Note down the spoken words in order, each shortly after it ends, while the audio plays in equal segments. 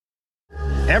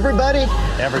Everybody,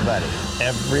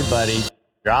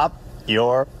 drop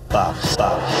your buffs.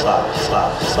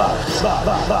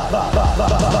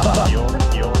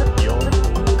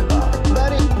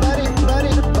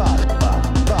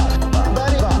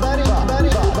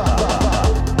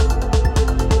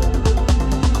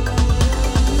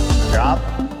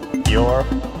 Your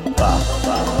buff.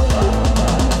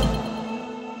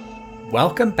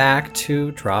 Welcome back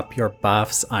to Drop Your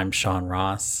Buffs. I'm Sean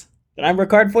Ross. And I'm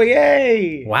Ricard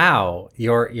Foyé. Wow,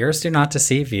 your ears do not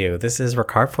deceive you. This is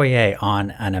Ricard Foyé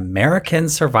on an American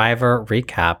Survivor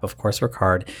recap. Of course,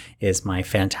 Ricard is my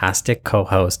fantastic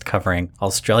co-host covering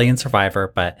Australian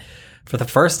Survivor, but for the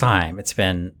first time, it's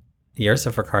been years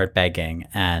of Ricard begging,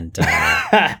 and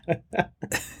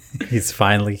he's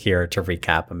finally here to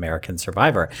recap American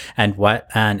Survivor. And what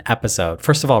an episode.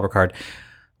 First of all, Ricard,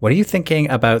 what are you thinking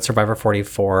about Survivor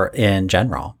 44 in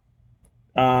general?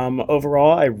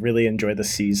 Overall, I really enjoy the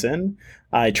season.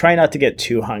 I try not to get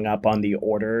too hung up on the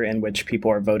order in which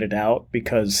people are voted out,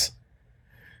 because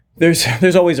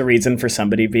there's always a reason for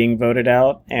somebody being voted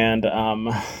out. And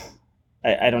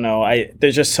I don't know.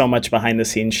 There's just so much behind the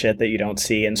scenes shit that you don't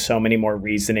see, and so many more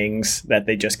reasonings that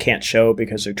they just can't show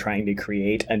because they're trying to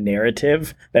create a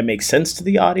narrative that makes sense to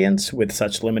the audience with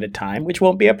such limited time, which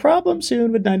won't be a problem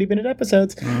soon with 90-minute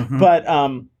episodes. Mm-hmm. But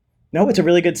no, it's a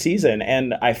really good season,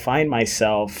 and I find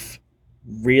myself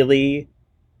really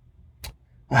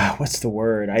what's the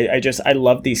word? I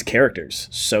love these characters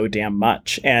so damn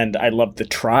much, and I love the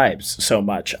tribes so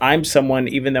much. I'm someone,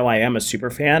 even though I am a super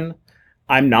fan,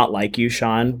 I'm not like you,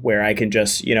 Sean, where I can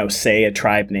just, say a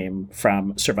tribe name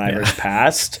from Survivor's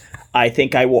past. I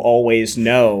think I will always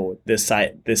know this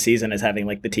season as having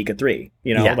like the Tika 3,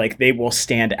 like they will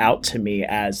stand out to me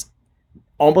as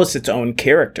almost its own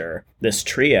character, this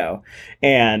trio.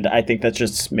 And I think that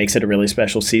just makes it a really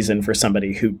special season for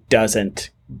somebody who doesn't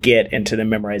get into the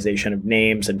memorization of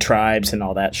names and tribes and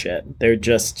all that shit.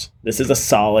 This is a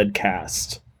solid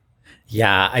cast.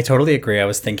 Yeah, I totally agree. I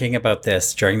was thinking about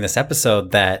this during this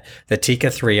episode, that the Tika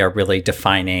 3 are really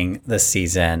defining the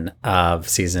season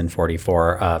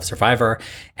 44 of Survivor.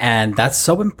 And that's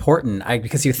so important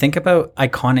because you think about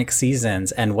iconic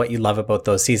seasons and what you love about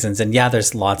those seasons. And yeah,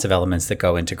 there's lots of elements that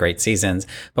go into great seasons,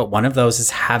 but one of those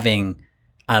is having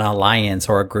an alliance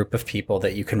or a group of people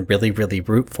that you can really, really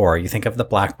root for. You think of the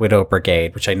Black Widow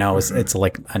Brigade, which I know it's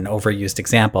like an overused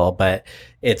example, but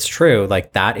it's true.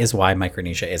 Like, that is why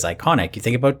Micronesia is iconic. You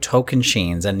think about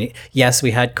Tocantins, and yes,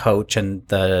 we had Coach and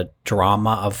the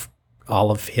drama of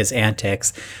all of his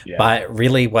antics, but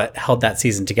really what held that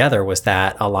season together was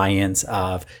that alliance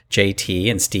of JT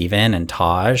and Steven and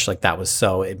Taj. Like, that was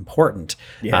so important.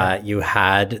 You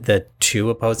had the two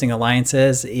opposing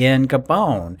alliances in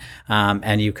Gabon,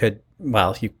 and you could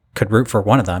root for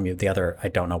one of them. The other, I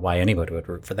don't know why anybody would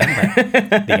root for them, but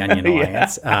the Onion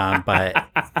Alliance. But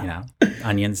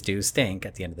onions do stink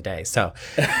at the end of the day. So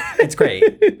it's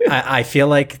great. I feel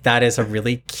like that is a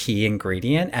really key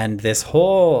ingredient, and this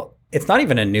whole, it's not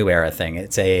even a new era thing.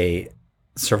 It's a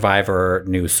Survivor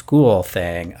new school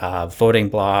thing of voting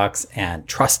blocks and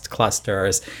trust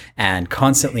clusters and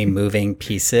constantly moving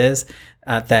pieces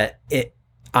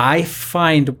I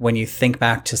find when you think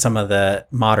back to some of the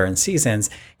modern seasons,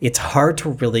 it's hard to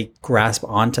really grasp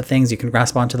onto things. You can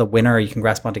grasp onto the winner, you can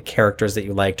grasp onto characters that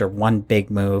you liked or one big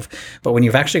move. But when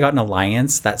you've actually got an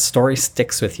alliance, that story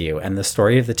sticks with you. And the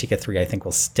story of the Tika 3, I think,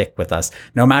 will stick with us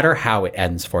no matter how it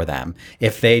ends for them.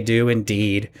 If they do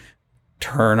indeed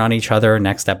turn on each other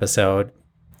next episode,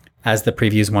 as the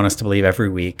previews want us to believe every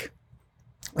week,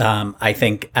 I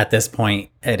think at this point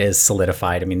it is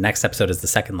solidified. I mean, next episode is the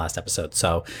second last episode.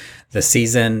 So the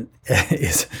season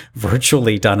is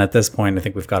virtually done at this point. I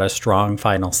think we've got a strong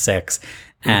final 6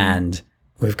 and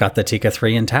we've got the Tika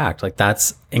 3 intact. Like,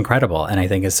 that's incredible. And I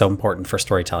think is so important for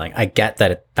storytelling. I get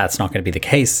that that's not going to be the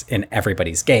case in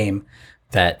everybody's game,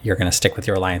 that you're going to stick with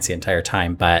your alliance the entire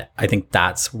time. But I think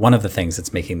that's one of the things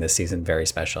that's making this season very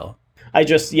special. I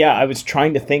was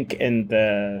trying to think in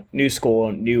the new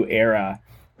school, new era,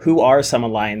 who are some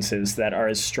alliances that are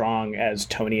as strong as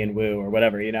Tony and Wu or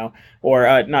whatever,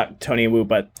 or not Tony and Wu,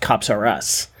 but Cops R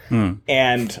Us.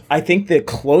 And I think the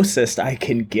closest I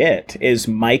can get is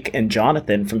Mike and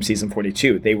Jonathan from season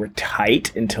 42. They were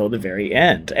tight until the very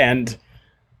end. And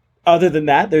other than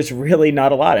that, there's really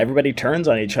not a lot. Everybody turns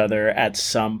on each other at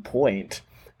some point.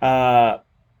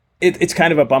 It's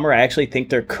kind of a bummer. I actually think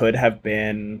there could have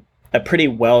been a pretty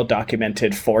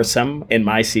well-documented foursome in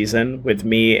my season with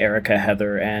me, Erica,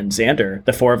 Heather, and Xander.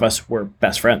 The four of us were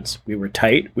best friends. We were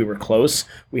tight. We were close.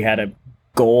 We had a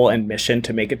goal and mission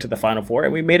to make it to the final four,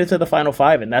 and we made it to the final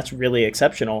five, and that's really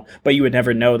exceptional. But you would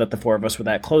never know that the four of us were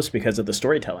that close because of the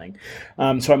storytelling.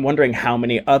 So I'm wondering how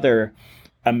many other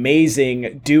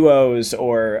amazing duos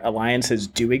or alliances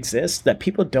do exist that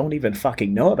people don't even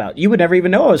fucking know about. You would never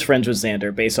even know I was friends with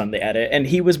Xander based on the edit, and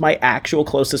he was my actual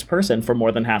closest person for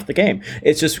more than half the game.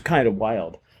 It's just kind of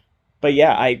wild. But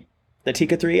yeah, the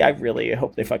Tika 3, I really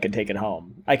hope they fucking take it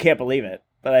home. I can't believe it,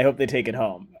 but I hope they take it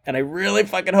home. And I really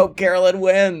fucking hope Carolyn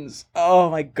wins. Oh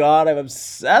my god, I'm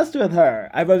obsessed with her.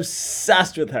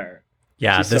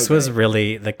 Yeah, this was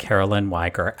really the Carolyn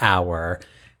Weiger hour,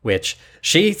 which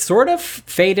she sort of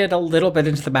faded a little bit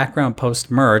into the background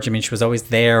post-merge. I mean, she was always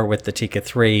there with the Tika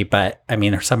 3, but I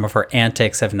mean, some of her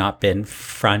antics have not been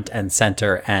front and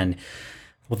center, and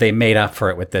well, they made up for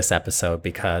it with this episode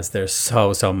because there's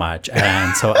so much.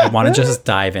 And so I want to just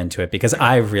dive into it because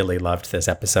I really loved this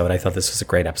episode. I thought this was a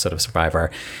great episode of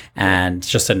Survivor and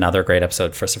just another great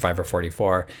episode for Survivor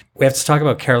 44. We have to talk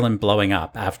about Carolyn blowing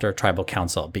up after Tribal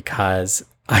Council because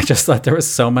I just thought there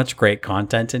was so much great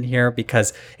content in here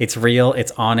because it's real,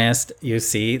 it's honest. You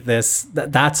see this,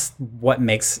 that's what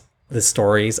makes the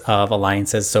stories of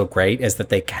alliances so great, is that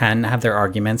they can have their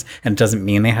arguments and it doesn't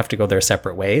mean they have to go their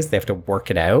separate ways. They have to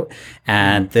work it out.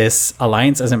 And this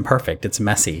alliance isn't perfect. It's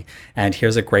messy. And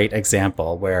here's a great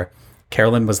example where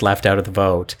Carolyn was left out of the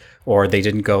vote, or they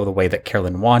didn't go the way that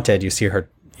Carolyn wanted. You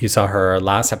saw her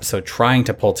last episode trying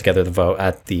to pull together the vote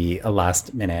at the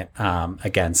last minute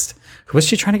against, who was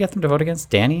she trying to get them to vote against?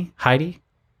 Danny? Heidi?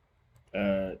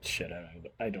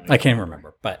 I can't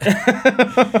remember, but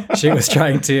she was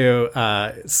trying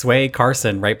to sway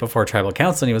Carson right before Tribal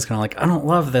Council, and he was kind of like, I don't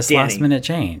love this last minute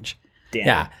change.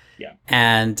 Danny. Yeah.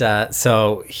 And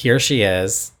so here she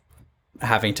is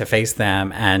having to face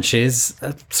them, and she's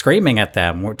screaming at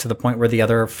them to the point where the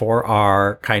other four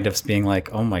are kind of being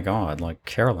like, oh my God, like,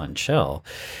 Carolyn, chill.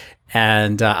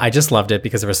 And I just loved it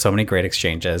because there were so many great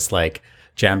exchanges, like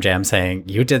Jam saying,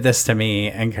 you did this to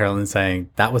me, and Carolyn saying,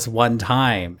 that was one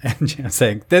time, and Jam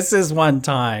saying, this is one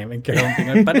time, and Carolyn being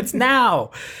like, but it's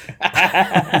now.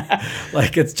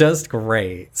 Like, it's just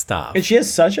great stuff. And she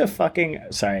has such a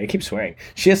sorry, I keep swearing.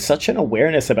 She has such an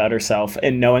awareness about herself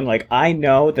and knowing, like, I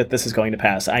know that this is going to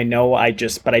pass. I know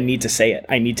but I need to say it.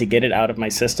 I need to get it out of my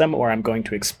system or I'm going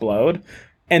to explode.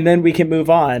 And then we can move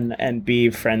on and be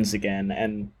friends again.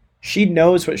 And she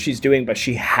knows what she's doing, but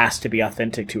she has to be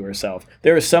authentic to herself.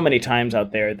 There are so many times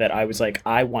out there that I was like,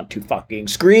 I want to fucking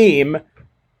scream,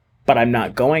 but I'm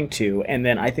not going to. And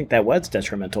then I think that was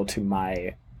detrimental to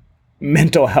my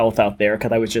mental health out there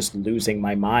because I was just losing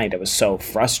my mind. I was so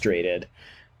frustrated.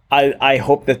 I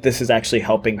hope that this is actually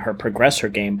helping her progress her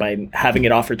game by having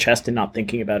it off her chest and not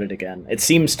thinking about it again. It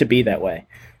seems to be that way.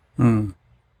 And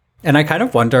I kind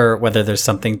of wonder whether there's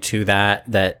something to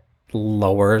that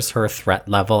lowers her threat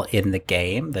level in the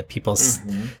game, that people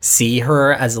see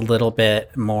her as a little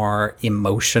bit more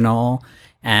emotional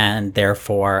and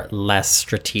therefore less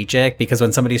strategic, because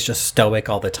when somebody's just stoic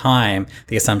all the time,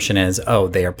 the assumption is, oh,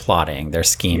 they are plotting, they're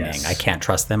scheming. Yes. I can't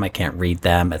trust them, I can't read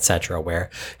them, etc. Where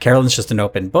Carolyn's just an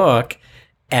open book,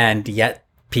 and yet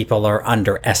people are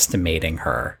underestimating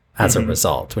her as a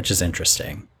result, which is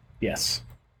interesting. Yes.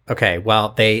 Okay, well,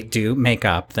 they do make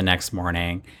up the next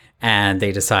morning, and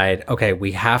they decide, okay,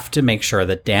 we have to make sure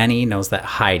that Danny knows that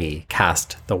Heidi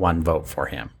cast the one vote for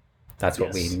him. That's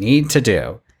what we need to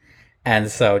do.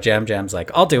 And so Jam's like,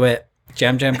 I'll do it.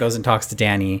 Jam goes and talks to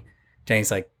Danny.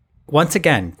 Danny's like, once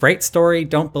again, great story.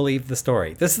 Don't believe the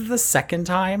story. This is the second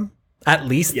time, at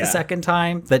least the second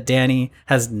time, that Danny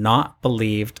has not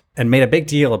believed and made a big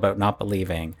deal about not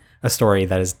believing a story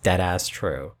that is dead ass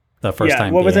true. The first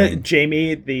time. What was it?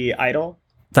 Jamie, the idol?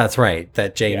 That's right.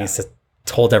 That Jamie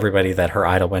told everybody that her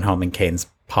idol went home in Kane's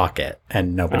pocket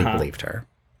and nobody believed her.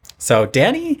 So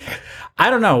Danny, I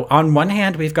don't know. On one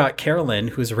hand, we've got Carolyn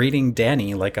who's reading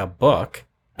Danny like a book,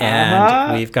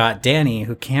 and we've got Danny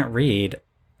who can't read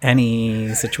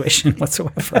any situation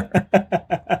whatsoever.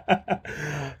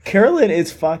 Carolyn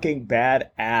is fucking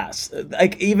badass.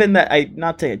 Like, even that,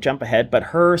 not to jump ahead, but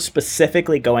her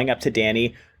specifically going up to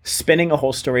Danny, spinning a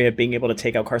whole story of being able to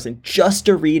take out Carson just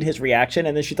to read his reaction,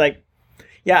 and then she's like,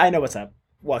 yeah, I know what's up.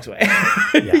 Walks away.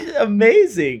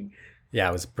 Amazing. Yeah,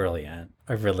 it was brilliant.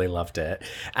 I really loved it.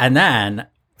 And then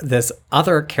this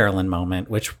other Carolyn moment,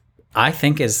 which I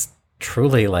think is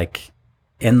truly like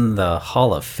in the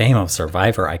Hall of Fame of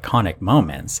Survivor iconic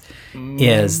moments,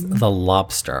 is the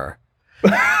lobster.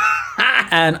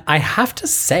 And I have to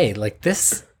say, like,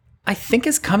 this, I think,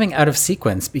 is coming out of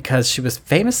sequence because she was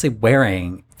famously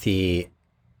wearing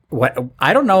what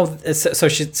I don't know.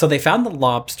 So they found the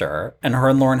lobster, and her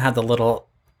and Lauren had the little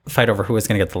fight over who was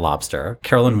going to get the lobster.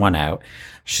 Carolyn won out.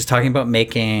 She's talking about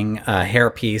making a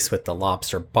hairpiece with the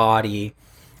lobster body.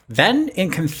 Then in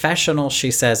confessional,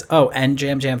 she says, "Oh, and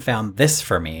Jam Jam found this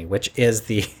for me," which is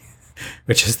the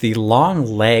long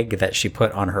leg that she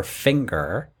put on her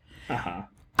finger. Uh-huh.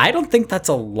 I don't think that's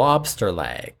a lobster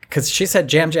leg, because she said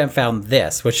Jam Jam found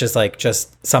this, which is like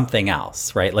just something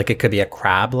else, right? Like it could be a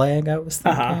crab leg, I was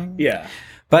thinking. Uh-huh. Yeah.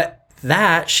 But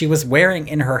that she was wearing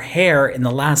in her hair in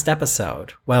the last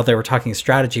episode while they were talking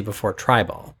strategy before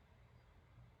Tribal.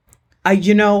 I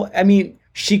mean,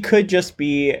 she could just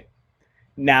be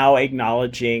now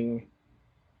acknowledging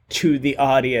to the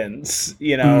audience,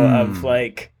 of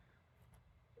like,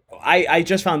 I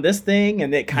just found this thing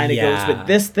and it kind of goes with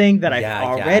this thing that I've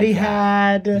already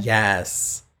had.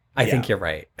 Yes. I think you're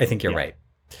right. Right.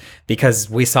 Because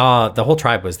we saw the whole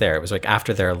tribe was there. It was like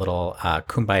after their little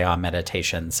kumbaya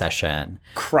meditation session.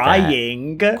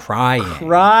 Crying. The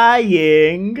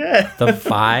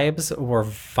vibes were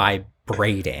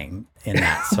vibrating in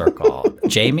that circle.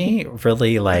 Jamie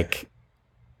really like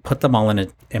put them all in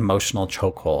an emotional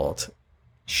chokehold.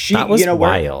 That was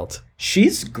wild.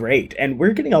 She's great, and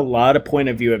we're getting a lot of point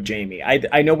of view of Jamie.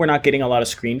 I know we're not getting a lot of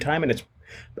screen time, and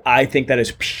I think that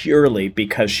is purely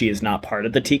because she is not part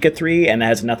of the Tika 3, and that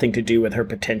has nothing to do with her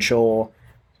potential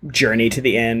journey to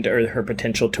the end or her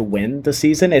potential to win the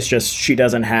season. It's just she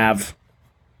doesn't have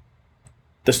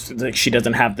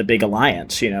the big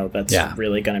alliance, that's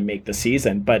really going to make the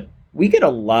season. But we get a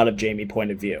lot of Jamie point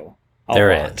of view.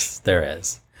 There is.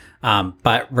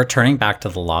 But returning back to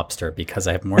the lobster, because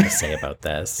I have more to say about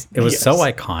this. It was so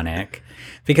iconic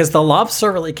because the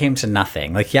lobster really came to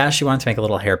nothing. Like, yeah, she wanted to make a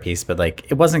little hairpiece, but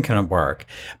like it wasn't going to work.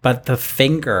 But the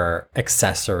finger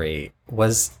accessory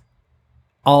was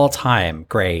all-time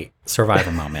great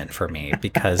Survivor moment for me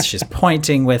because she's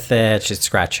pointing with it. She's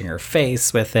scratching her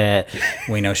face with it.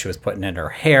 We know she was putting in her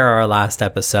hair our last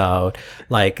episode.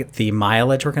 Like the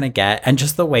mileage we're going to get, and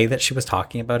just the way that she was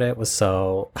talking about it was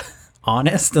so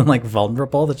honest and like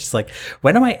vulnerable that she's like,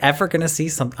 when am I ever going to see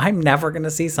I'm never going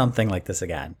to see something like this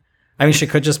again. I mean, she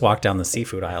could just walk down the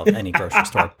seafood aisle of any grocery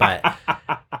store, but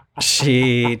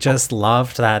she just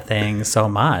loved that thing so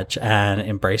much and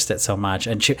embraced it so much.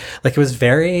 And she, like, it was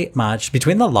very much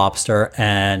between the lobster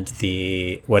and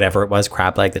the whatever it was,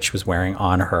 crab leg that she was wearing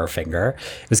on her finger.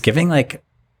 It was giving like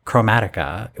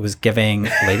Chromatica. It was giving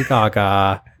Lady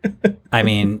Gaga. I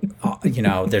mean,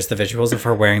 there's the visuals of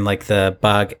her wearing like the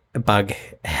bug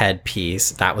head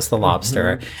piece. That was the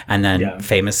lobster. Mm-hmm. And then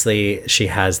famously, she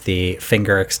has the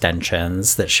finger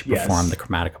extensions that she performed the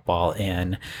Chromatica ball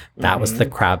in. That was the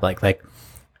crab leg. Like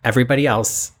everybody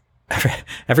else,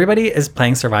 everybody is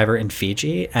playing Survivor in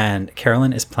Fiji, and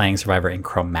Carolyn is playing Survivor in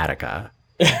Chromatica.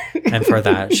 And for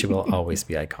that, she will always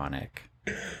be iconic.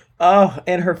 Oh,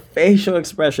 and her facial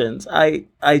expressions. I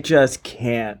just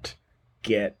can't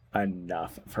get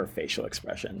enough of her facial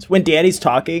expressions. When Danny's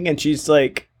talking and she's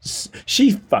like,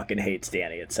 she fucking hates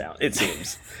Danny, it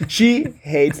seems. She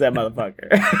hates that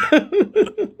motherfucker.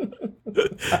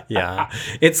 Yeah.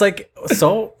 It's like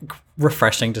so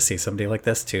refreshing to see somebody like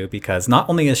this too, because not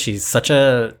only is she such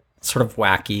a sort of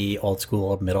wacky old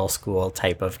school middle school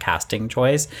type of casting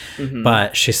choice,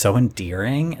 but she's so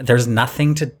endearing. There's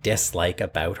nothing to dislike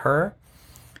about her,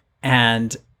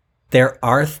 and there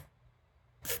are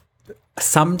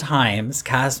sometimes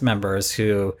cast members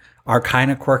who are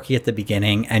kind of quirky at the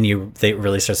beginning and they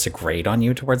really starts to grate on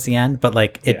you towards the end, but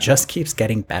like it just keeps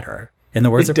getting better. In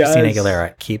the words of Christina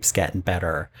Aguilera, it keeps getting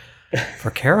better. For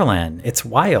Carolyn, it's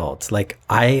wild. Like,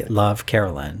 I love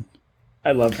Carolyn.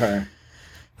 I love her.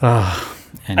 Oh,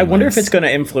 I wonder if it's going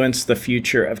to influence the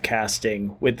future of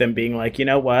casting, with them being like, you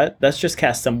know what? Let's just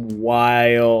cast some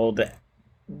wild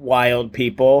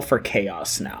people for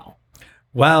chaos now.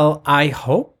 Well, I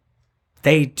hope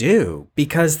they do,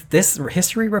 because this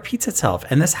history repeats itself.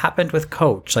 And this happened with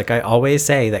Coach. Like I always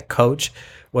say that Coach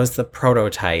was the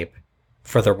prototype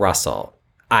for the Russell.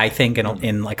 I think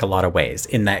in like a lot of ways,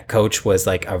 in that Coach was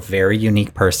like a very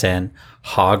unique person,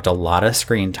 hogged a lot of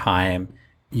screen time,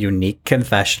 unique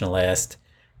confessionalist,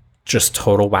 just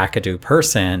total wackadoo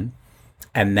person.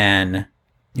 And then,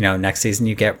 next season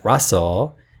you get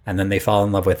Russell, and then they fall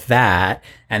in love with that.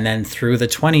 And then through the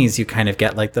 20s, you kind of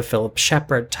get like the Philip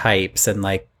Shepard types and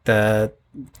like the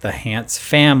Hance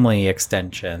family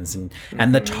extensions and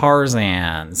the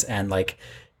Tarzans. And like,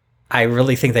 I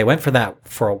really think they went for that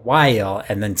for a while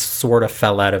and then sort of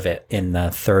fell out of it in the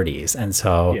 30s. And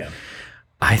so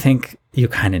I think you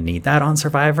kind of need that on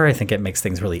Survivor. I think it makes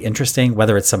things really interesting,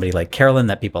 whether it's somebody like Carolyn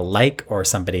that people like or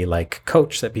somebody like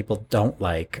Coach that people don't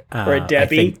like. Or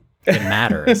Debbie. It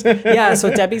matters. Yeah,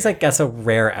 so Debbie's, I guess, a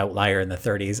rare outlier in the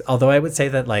 30s. Although I would say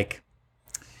that, like,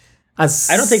 I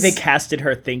don't think they casted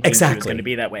her thinking she was Exactly. going to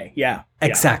be that way. Yeah.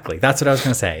 Exactly. That's what I was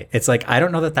going to say. It's like, I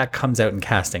don't know that comes out in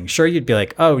casting. Sure, you'd be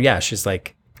like, oh yeah, she's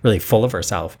like really full of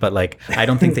herself. But like, I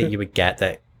don't think that you would get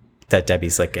that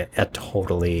Debbie's like a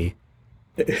total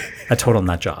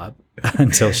nut job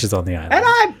until she's on the island. And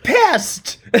I'm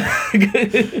pissed.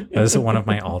 That is one of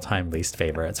my all-time least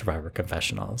favorite Survivor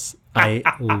confessionals. I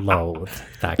loathe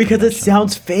that Because it confessional.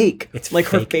 sounds fake. It's like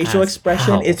her fake facial as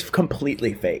expression hell. is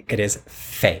completely fake. It is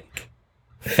fake.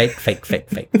 Fake.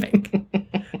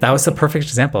 That was the perfect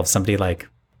example of somebody like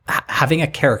having a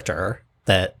character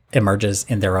that emerges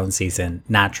in their own season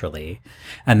naturally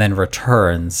and then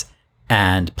returns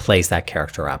and plays that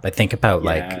character up. I think about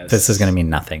like, this is going to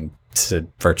mean nothing to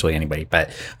virtually anybody,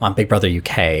 but on Big Brother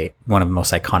UK, one of the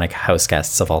most iconic house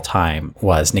guests of all time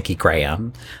was Nikki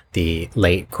Graham, the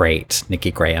late, great Nikki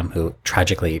Graham, who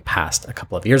tragically passed a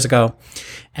couple of years ago.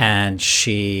 And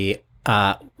she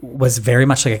was very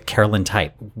much like a Carolyn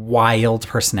type, wild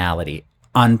personality,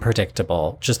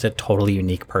 unpredictable, just a totally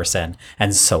unique person,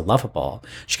 and so lovable.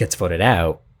 She gets voted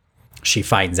out. She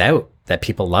finds out that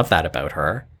people love that about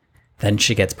her. Then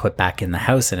she gets put back in the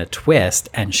house in a twist,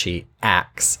 and she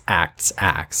acts,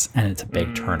 and it's a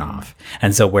big turnoff.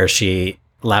 And so where she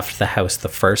left the house the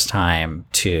first time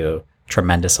to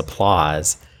tremendous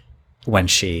applause, when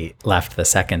she left the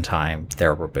second time,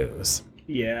 there were boos.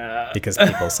 Yeah. Because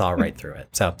people saw right through it.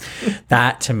 So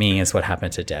that to me is what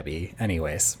happened to Debbie.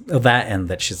 Anyways, that and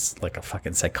that she's like a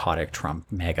fucking psychotic Trump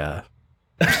mega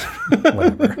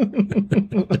whatever.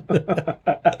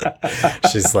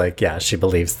 She's like, yeah, she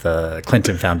believes the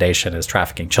Clinton Foundation is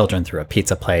trafficking children through a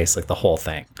pizza place, like the whole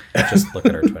thing. Just look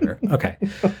at her Twitter. Okay.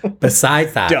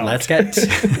 Besides that, let's get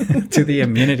to the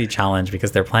immunity challenge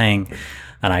because they're playing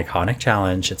an iconic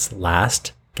challenge. It's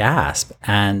Last Gasp.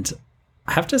 And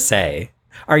I have to say,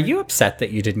 are you upset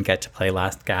that you didn't get to play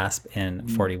Last Gasp in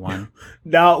 41?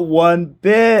 Not one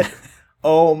bit.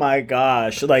 Oh my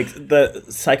gosh. Like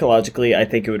psychologically, I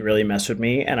think it would really mess with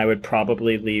me and I would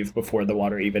probably leave before the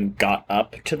water even got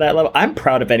up to that level. I'm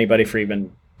proud of anybody for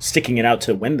even sticking it out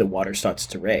to when the water starts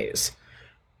to raise.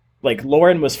 Like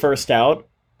Lauren was first out,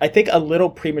 I think a little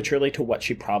prematurely to what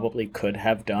she probably could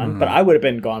have done, but I would have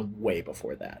been gone way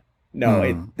before that.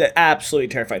 No, they're absolutely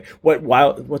terrified.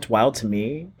 What's wild to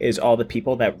me is all the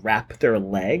people that wrap their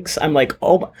legs. I'm like,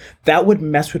 oh, that would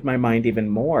mess with my mind even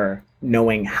more,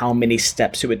 knowing how many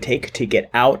steps it would take to get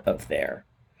out of there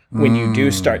when you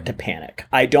do start to panic.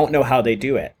 I don't know how they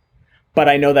do it, but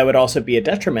I know that would also be a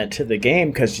detriment to the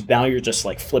game because now you're just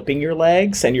like flipping your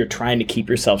legs and you're trying to keep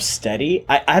yourself steady.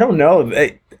 I don't know.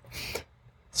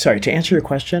 Sorry, to answer your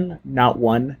question, not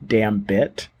one damn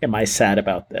bit am I sad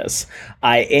about this.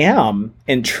 I am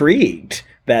intrigued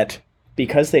that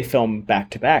because they film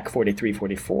back-to-back 43,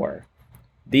 44,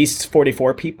 these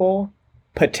 44 people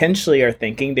potentially are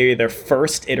thinking they're their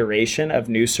first iteration of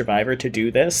new Survivor to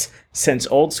do this since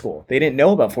old school. They didn't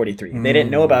know about 43. They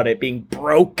didn't know about it being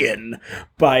broken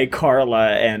by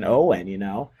Carla and Owen, you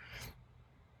know?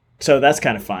 So that's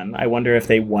kind of fun. I wonder if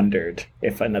they wondered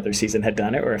if another season had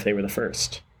done it or if they were the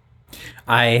first.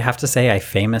 I have to say I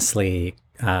famously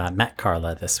met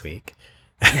Carla this week.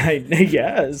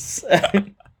 Yes.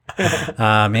 Me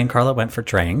and Carla went for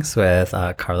drinks with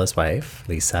Carla's wife,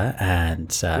 Lisa, and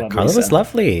Carla Lisa. was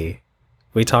lovely.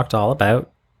 We talked all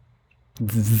about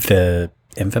the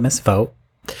infamous vote,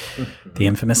 the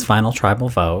infamous final tribal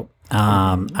vote.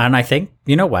 And I think,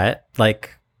 you know what,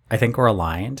 like, I think we're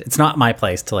aligned. It's not my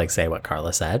place to like say what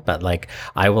Carla said, but like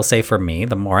I will say for me,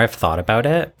 the more I've thought about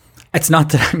it, it's not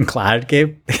that I'm glad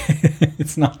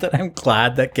it's not that I'm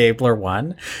glad that Gabler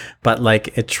won, but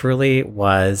like it truly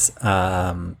was in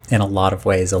a lot of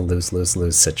ways a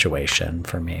lose-lose-lose situation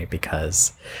for me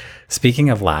because speaking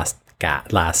of Last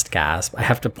Gasp, I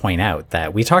have to point out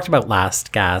that we talked about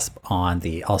Last Gasp on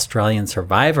the Australian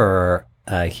Survivor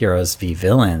Heroes v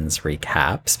Villains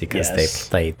recaps because they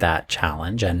played that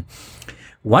challenge, and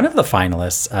one of the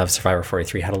finalists of Survivor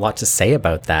 43 had a lot to say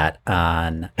about that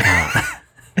on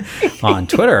on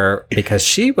Twitter because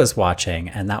she was watching,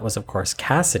 and that was of course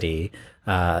Cassidy,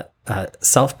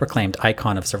 self-proclaimed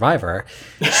icon of Survivor.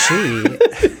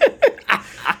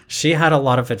 She had a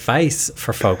lot of advice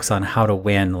for folks on how to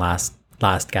win Last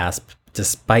Gasp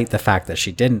despite the fact that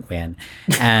she didn't win.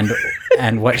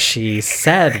 And what she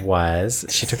said was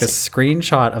she took a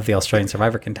screenshot of the Australian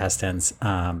Survivor contestants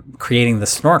creating the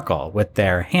snorkel with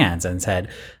their hands and said,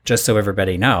 just so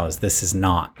everybody knows, this is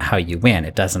not how you win.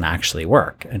 It doesn't actually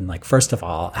work. And like, first of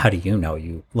all, how do you know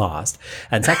you lost?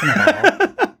 And second of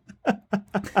all,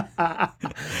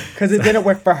 because it didn't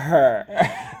work for her.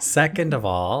 Second of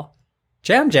all,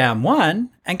 Jam Jam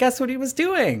won. And guess what he was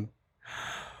doing?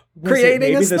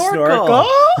 creating a snorkel.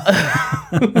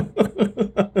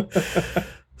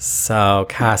 So,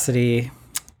 Cassidy,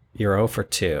 you're 0 for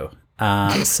 2.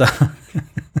 So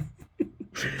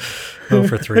 0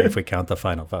 for 3 if we count the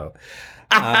final vote.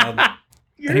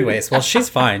 Anyways, well, she's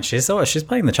fine. She's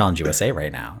playing the Challenge USA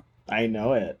right now. I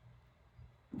know it.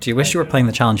 Do you wish you were playing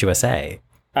the Challenge USA?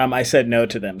 I said no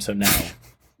to them, so no.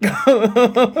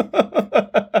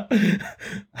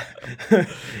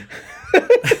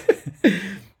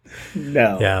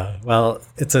 No. Yeah. Well,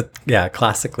 it's a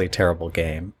classically terrible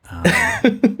game. I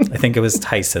think it was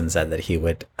Tyson said that he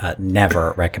would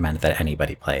never recommend that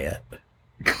anybody play it.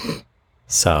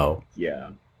 So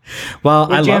yeah.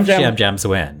 Well, I loved Jam Jam's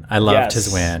win. I loved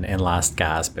his win in Last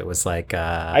Gasp. It was like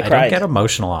I don't get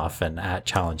emotional often at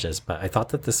challenges, but I thought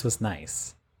that this was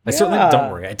nice. I certainly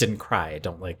don't worry. I didn't cry. I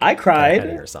don't like. I cried. Get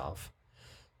ahead of yourself.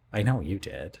 I know you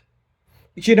did.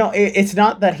 You know, it's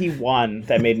not that he won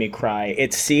that made me cry.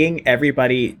 It's seeing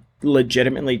everybody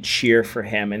legitimately cheer for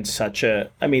him in such a.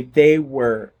 I mean, they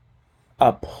were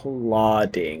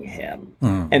applauding him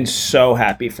and so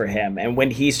happy for him. And when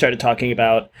he started talking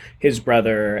about his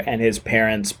brother and his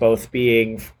parents both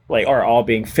being all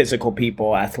being physical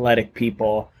people, athletic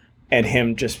people, and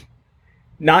him just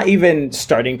not even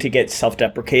starting to get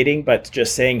self-deprecating, but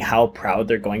just saying how proud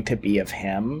they're going to be of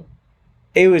him.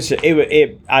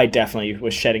 I definitely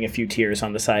was shedding a few tears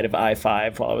on the side of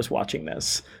I-5 while I was watching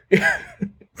this.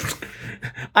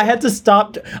 I had to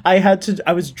stop.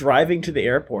 I was driving to the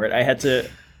airport.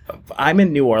 I'm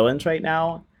in New Orleans right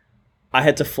now. I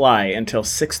had to fly until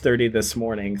 6:30 this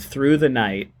morning through the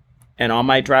night. And on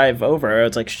my drive over, I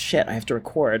was like, shit, I have to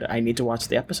record. I need to watch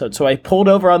the episode. So I pulled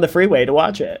over on the freeway to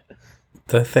watch it.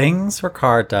 The things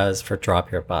Ricard does for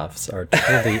Drop Your Buffs are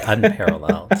truly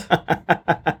unparalleled.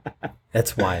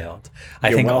 It's wild.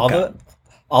 I think welcome.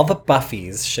 all the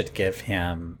Buffies should give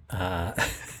him the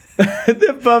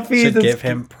Buffies should give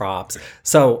him props.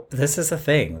 So this is a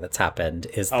thing that's happened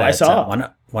is that I saw.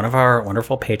 One of our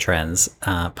wonderful patrons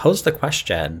posed the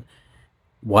question,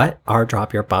 what are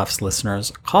Drop Your Buffs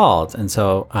listeners called? And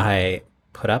so I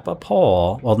put up a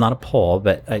poll. Well, not a poll,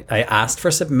 but I asked for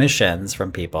submissions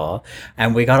from people,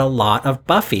 and we got a lot of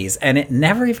Buffies, and it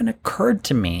never even occurred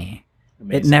to me.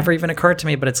 Amazing. It never even occurred to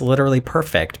me, but it's literally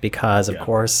perfect because, of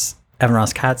course, Evan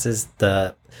Ross Katz is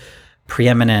the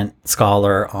preeminent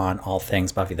scholar on all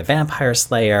things Buffy the Vampire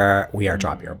Slayer. We are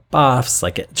Drop Your Buffs.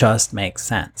 Like, it just makes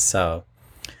sense. So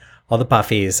all the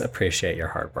Buffies appreciate your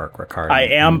hard work, Ricard. I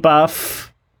am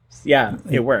buff. Yeah,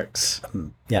 it works.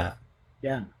 Yeah.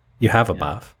 Yeah. You have a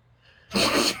buff.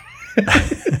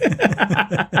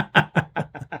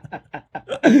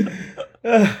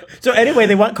 So anyway,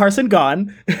 they want Carson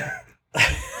gone.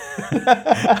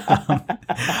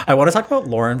 I want to talk about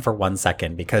Lauren for 1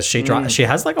 second because she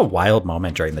has like a wild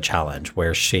moment during the challenge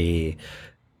where she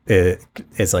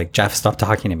is like, Jeff, stop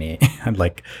talking to me. I'm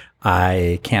like,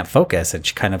 I can't focus. And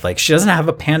she kind of like, she doesn't have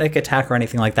a panic attack or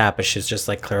anything like that, but she's just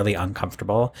like clearly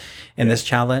uncomfortable in this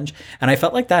challenge. And I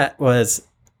felt like that was,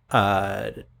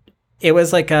 it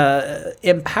was like a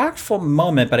impactful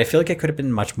moment, but I feel like it could have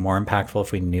been much more impactful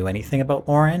if we knew anything about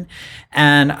Lauren.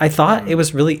 And I thought it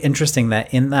was really interesting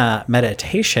that in the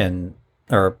meditation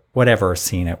or whatever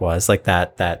scene it was, like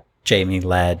that Jamie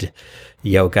led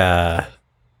yoga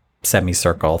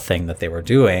semicircle thing that they were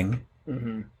doing,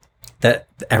 that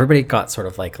everybody got sort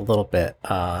of like a little bit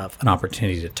of an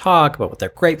opportunity to talk about what they're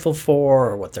grateful for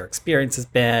or what their experience has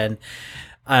been.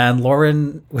 And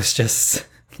Lauren's was just,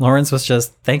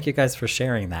 thank you guys for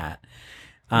sharing that.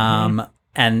 And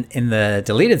in the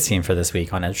deleted scene for this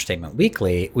week on Entertainment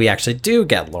Weekly, we actually do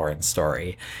get Lauren's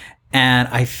story. And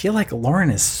I feel like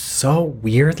Lauren is so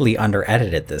weirdly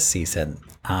under-edited this season.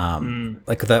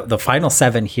 Like the final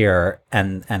 7 here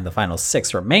and the final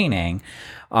 6 remaining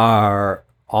are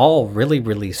all really,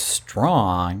 really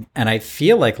strong. And I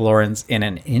feel like Lauren's in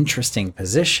an interesting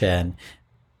position,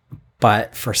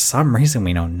 but for some reason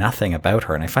we know nothing about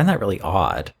her. And I find that really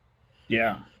odd.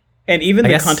 Yeah. And even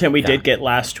the content we did get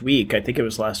last week, I think it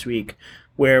was last week,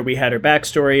 where we had her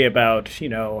backstory about, you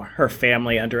know, her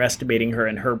family underestimating her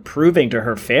and her proving to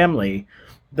her family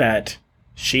that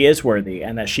she is worthy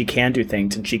and that she can do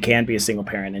things and she can be a single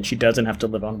parent and she doesn't have to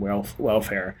live on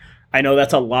welfare. I know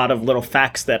that's a lot of little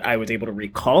facts that I was able to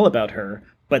recall about her,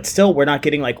 but still we're not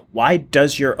getting like, why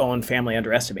does your own family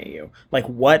underestimate you? Like,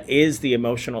 what is the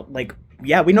emotional, like,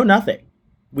 yeah, we know nothing.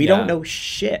 We don't know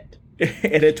shit.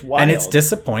 And it's wild. And it's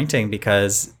disappointing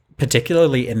because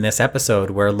particularly in this episode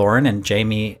where Lauren and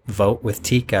Jamie vote with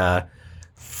Tika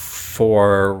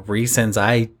for reasons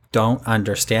I don't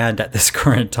understand at this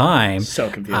current time. So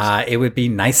confused. It would be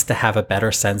nice to have a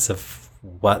better sense of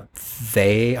what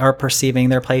they are perceiving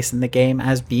their place in the game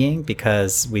as being,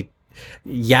 because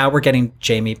we're getting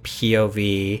Jamie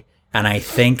POV, and I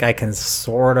think I can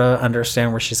sort of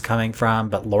understand where she's coming from.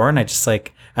 But Lauren, I just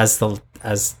like, as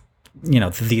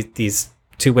these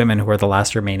two women who are the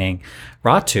last remaining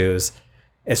Ratus,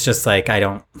 it's just like I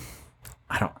don't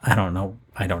know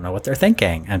what they're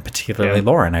thinking, and particularly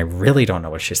Lauren, I really don't know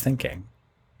what she's thinking.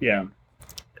 Yeah.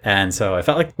 And so I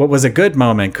felt like what was a good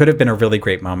moment could have been a really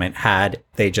great moment had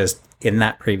they just, in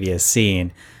that previous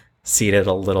scene, seeded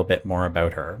a little bit more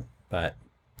about her. But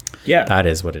yeah, that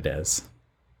is what it is.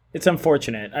 It's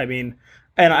unfortunate. I mean,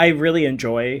 and I really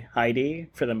enjoy Heidi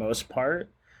for the most part.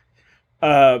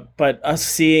 But us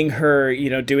seeing her,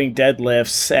 doing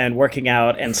deadlifts and working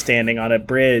out and standing on a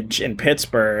bridge in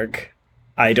Pittsburgh,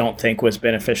 I don't think was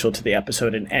beneficial to the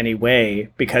episode in any way,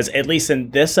 because at least in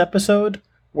this episode,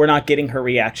 we're not getting her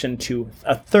reaction to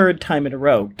a third time in a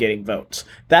row getting votes.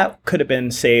 That could have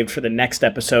been saved for the next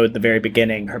episode, the very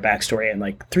beginning, her backstory, and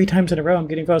like 3 times in a row I'm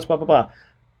getting votes, blah, blah, blah.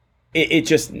 It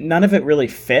just, none of it really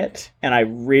fit, and I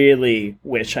really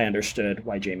wish I understood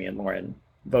why Jamie and Lauren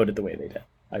voted the way they did.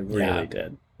 I really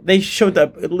did. They showed a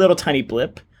little tiny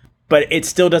blip, but it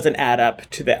still doesn't add up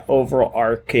to the overall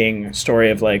arcing story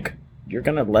of like, you're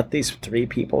going to let these 3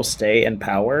 people stay in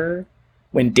power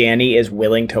when Danny is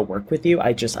willing to work with you?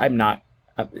 it's not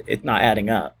adding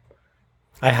up.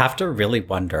 I have to really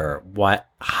wonder what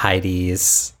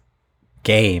Heidi's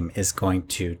game is going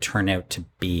to turn out to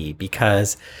be,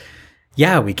 because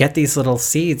we get these little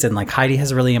seeds, and like Heidi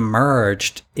has really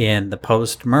emerged in the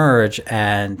post-merge,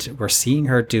 and we're seeing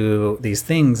her do these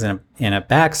things in a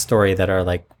backstory that are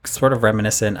like sort of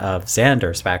reminiscent of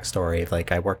Xander's backstory,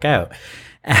 like I work out.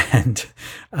 And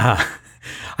I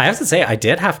have to say, I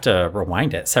did have to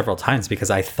rewind it several times, because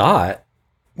I thought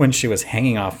when she was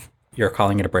hanging off, you're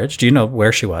calling it a bridge. Do you know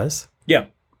where she was? Yeah.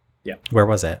 Where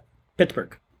was it?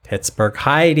 Pittsburgh.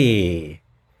 Heidi.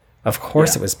 Of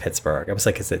course it was Pittsburgh. I was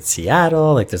like, is it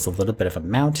Seattle? Like there's a little bit of a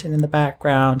mountain in the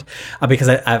background. Because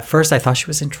at first I thought she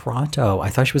was in Toronto. I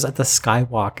thought she was at the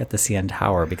Skywalk at the CN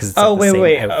Tower, because it's the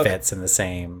same outfits and the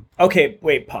same. Okay,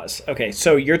 wait, pause. Okay,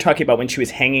 so you're talking about when she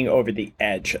was hanging over the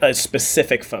edge, a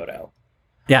specific photo.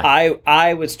 Yeah.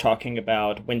 I was talking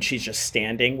about when she's just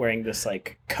standing wearing this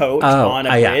like coat on a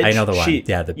bridge. Yeah, I know the one.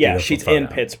 The beautiful she's photo. In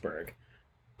Pittsburgh.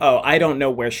 Oh, I don't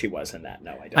know where she was in that.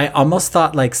 No, I don't. I almost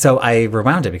thought so I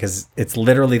rewound it, because it's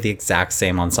literally the exact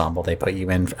same ensemble they put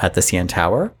you in at the CN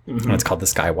Tower. Mm-hmm. And it's called the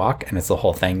Skywalk, and it's the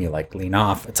whole thing. You like lean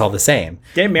off. It's all the same.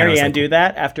 Did Marianne do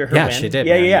that after her win? Yeah, she did.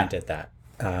 Marianne did that.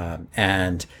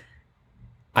 And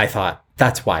I thought,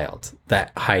 that's wild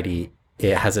that Heidi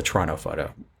has a Toronto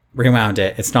photo. Rewound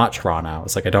it. It's not Toronto.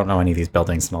 It's like, I don't know any of these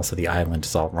buildings, and also the island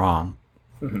is all wrong.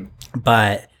 Mm-hmm.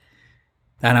 But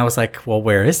and I was like, well,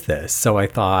 where is this? So I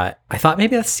thought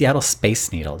maybe that's Seattle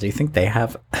Space Needle. Do you think they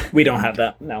have? We don't have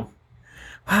that. No.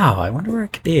 Wow. I wonder where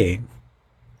it could be.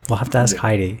 We'll have to ask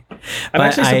Heidi. I'm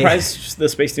actually surprised the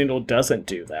Space Needle doesn't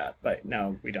do that, but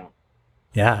no, we don't.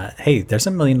 Yeah. Hey, there's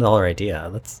 $1 million idea.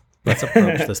 Let's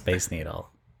approach the Space Needle.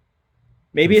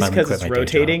 Maybe it's because it's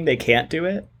rotating. They can't do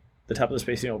it. The top of the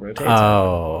Space Needle rotates.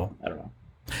 Oh. I don't know.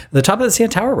 The top of the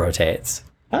CN Tower rotates.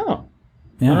 Oh.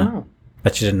 Yeah. Wow.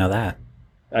 Bet you didn't know that.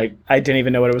 I didn't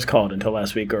even know what it was called until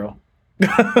last week, girl. You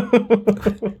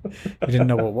didn't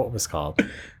know what was called?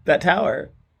 That tower.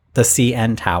 The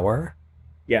CN Tower?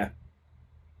 Yeah.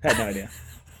 Had no idea.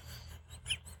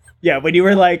 Yeah, when you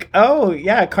were like, "Oh,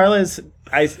 yeah, Carla's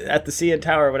at the CN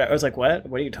Tower," I was like, "What?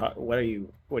 What are you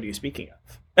speaking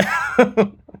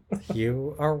of?"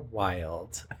 You are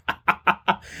wild.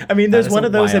 I mean, there's one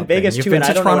of those in Vegas too, and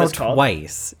I don't know what it's called.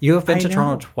 Twice. You have been to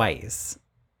Toronto twice.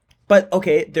 But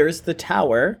okay, there's the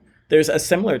tower. There's a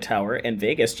similar tower in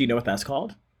Vegas. Do you know what that's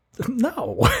called?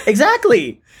 No.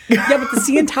 Exactly. Yeah, but the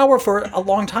CN Tower for a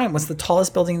long time was the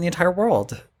tallest building in the entire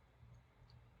world.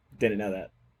 Didn't know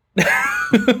that.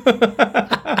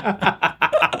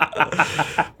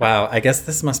 Wow, I guess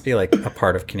this must be like a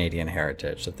part of Canadian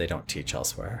heritage that they don't teach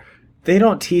elsewhere. They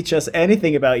don't teach us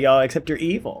anything about y'all except you're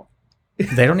evil.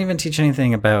 They don't even teach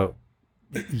anything about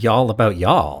y'all.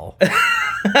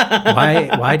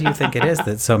 Why do you think it is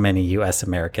that so many U.S.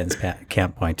 Americans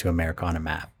can't point to America on a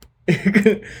map?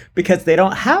 Because they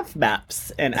don't have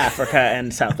maps in Africa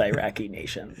and South Iraqi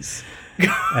nations.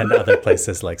 And other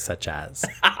places like such as.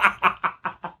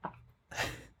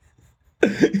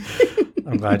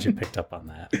 I'm glad you picked up on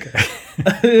that.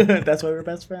 Okay. That's why we're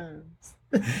best friends.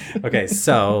 Okay,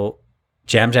 so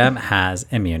Jam Jam has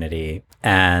immunity,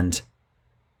 and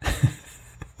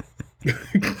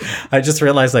I just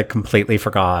realized I completely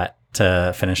forgot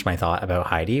to finish my thought about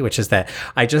Heidi, which is that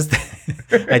I just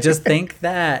think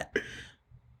that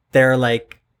they're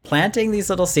like planting these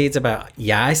little seeds about,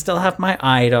 yeah, I still have my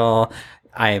idol.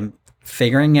 I'm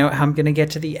figuring out how I'm going to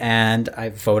get to the end. I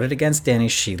voted against Danny.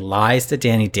 She lies to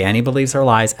Danny. Danny believes her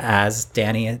lies, as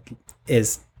Danny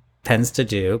tends to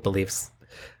do,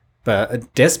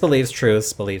 but disbelieves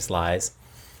truths, believes lies.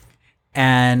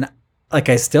 And like,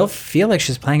 I still feel like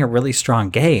she's playing a really strong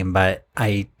game, but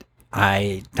I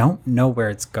don't know where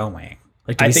it's going.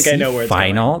 Like, I know where it's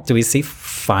going. Do we see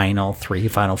final 3,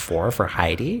 final 4 for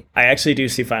Heidi? I actually do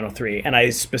see final 3, and I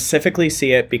specifically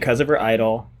see it because of her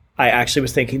idol. I actually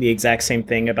was thinking the exact same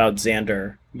thing about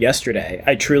Xander yesterday.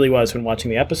 I truly was, when watching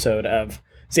the episode, of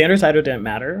Xander's idol didn't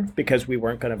matter because we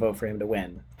weren't going to vote for him to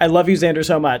win. I love you, Xander,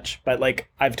 so much, but like,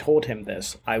 I've told him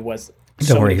this.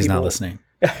 Don't worry, he's not listening.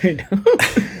 I know.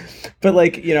 But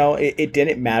like, you know, it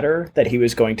didn't matter that he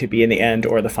was going to be in the end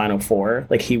or the final 4.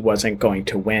 Like, he wasn't going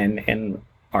to win in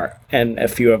a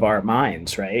few of our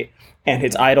minds, right? And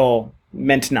his idol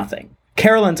meant nothing.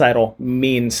 Carolyn's idol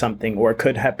means something, or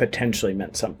could have potentially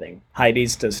meant something.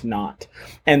 Heidi's does not.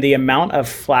 And the amount of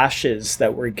flashes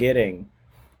that we're getting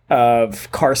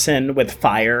of Carson with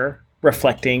fire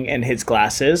reflecting in his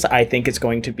glasses, I think it's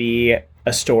going to be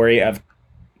a story of,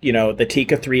 you know, the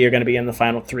Tika 3 are going to be in the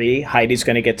final 3. Heidi's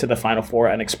going to get to the final 4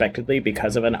 unexpectedly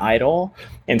because of an idol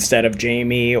instead of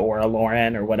Jamie or a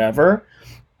Lauren or whatever.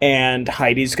 And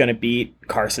Heidi's going to beat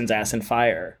Carson's ass in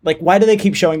fire. Like, why do they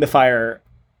keep showing the fire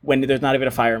when there's not even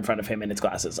a fire in front of him in his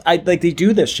glasses? They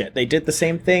do this shit. They did the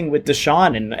same thing with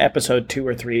Deshawn in episode 2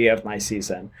 or 3 of my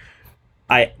season.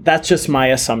 That's just my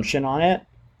assumption on it.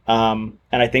 And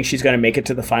I think she's going to make it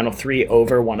to the final 3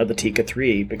 over one of the Tika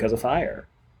 3 because of fire.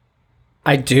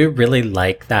 I do really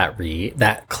like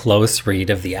that close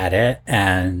read of the edit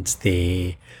and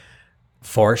the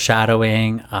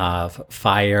foreshadowing of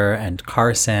Fire and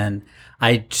Carson.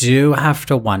 I do have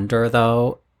to wonder,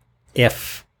 though,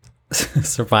 if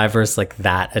Survivor's like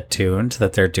that attuned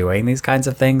that they're doing these kinds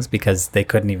of things, because they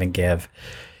couldn't even give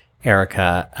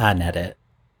Erica an edit.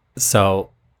 So,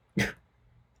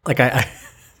 like, I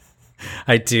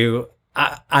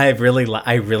really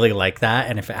like that,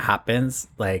 and if it happens,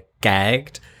 like,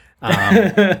 gagged. But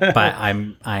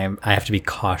I have to be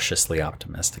cautiously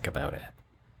optimistic about it.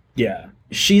 Yeah,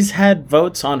 she's had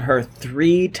votes on her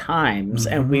 3 times,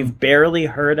 and we've barely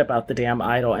heard about the damn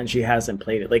idol, and she hasn't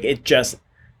played it. Like,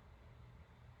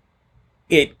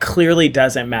 it clearly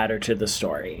doesn't matter to the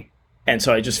story, and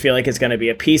so I just feel like it's going to be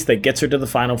a piece that gets her to the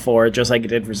final 4, just like it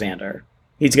did for Xander.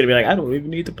 He's going to be like, I don't even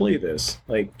need to play this.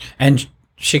 Like, and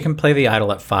she can play the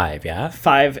idol at 5, yeah?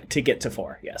 5 to get to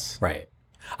 4, yes. Right.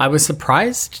 I was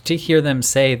surprised to hear them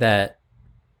say that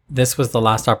this was the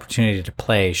last opportunity to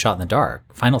play Shot in the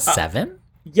Dark. Final 7?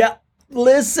 Yeah,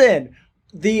 listen.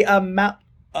 The amount...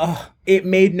 it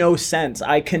made no sense.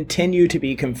 I continue to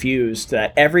be confused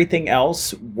that everything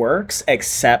else works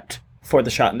except for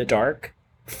the Shot in the Dark.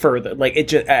 Further, like, it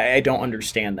just... I don't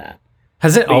understand that.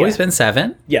 Has it always been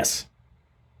 7? Yes.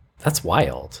 That's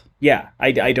wild. Yeah,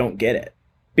 I don't get it.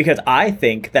 Because I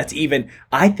think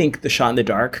the Shot in the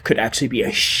Dark could actually be a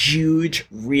huge,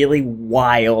 really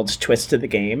wild twist to the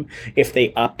game if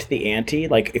they upped the ante.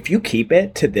 Like, if you keep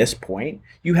it to this point,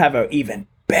 you have an even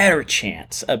better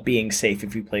chance of being safe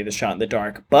if you play the Shot in the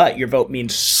Dark. But your vote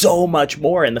means so much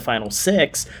more in the final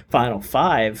 6, final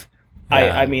 5.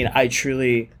 Yeah. I mean,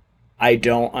 I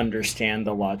don't understand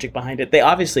the logic behind it. They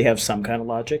obviously have some kind of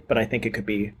logic, but I think it could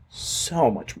be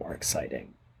so much more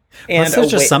exciting. And there's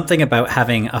just something about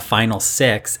having a final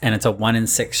 6 and it's a 1 in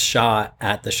 6 shot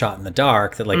at the Shot in the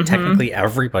Dark that, like, technically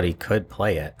everybody could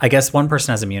play it. I guess one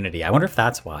person has immunity. I wonder if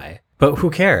that's why. But who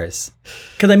cares?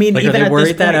 Because, I mean, like, even are they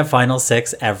worried that at final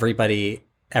 6 everybody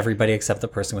except the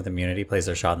person with immunity plays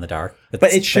their Shot in the Dark?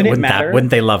 But it shouldn't matter.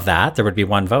 Wouldn't they love that? There would be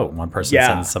one vote. One person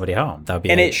sends somebody home. That would be.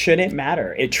 And it shouldn't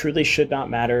matter. It truly should not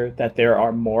matter that there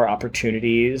are more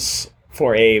opportunities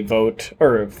for a vote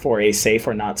or for a safe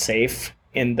or not safe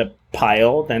in the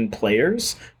pile than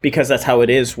players, because that's how it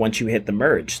is once you hit the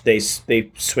merge. They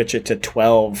switch it to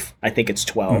 12. I think it's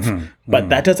 12. But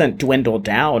that doesn't dwindle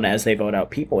down as they vote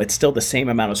out people. It's still the same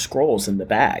amount of scrolls in the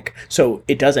bag. So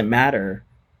it doesn't matter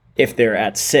if they're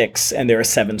at 6 and there are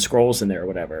 7 scrolls in there or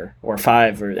whatever, or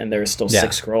 5 and there are still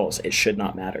 6 scrolls. It should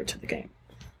not matter to the game.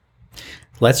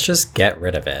 Let's just get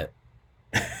rid of it.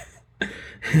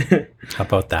 How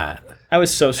about that? I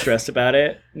was so stressed about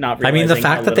it. I mean, the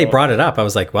fact that they brought it up, I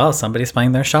was like, well, somebody's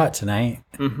playing their shot tonight.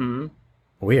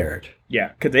 Weird. Yeah,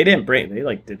 because they did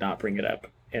not bring it up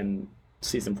in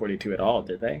season 42 at all,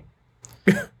 did they?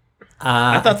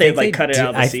 I thought they cut it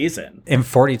out of the season. In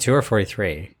 42 or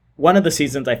 43. one of the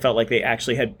seasons I felt like they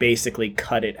actually had basically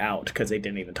cut it out because they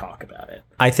didn't even talk about it.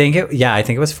 I think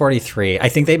it was 43. I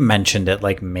think they mentioned it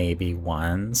like maybe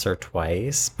once or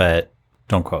twice, but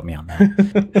don't quote me on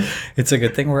that. It's a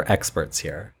good thing we're experts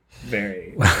here.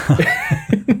 Very.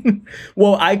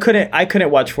 Well, I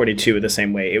couldn't watch 42 the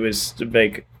same way. It was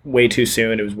like way too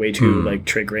soon. It was way too like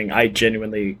triggering. I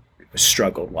genuinely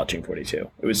struggled watching 42.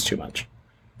 It was too much.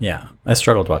 Yeah, I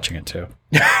struggled watching it too.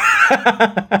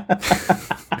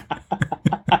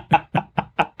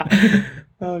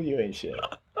 Oh, you ain't shit.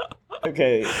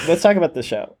 Okay, let's talk about the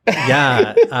show.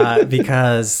 Yeah,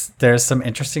 because there's some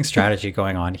interesting strategy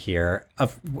going on here.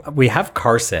 We have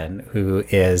Carson, who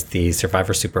is the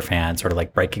Survivor superfan, sort of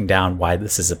like breaking down why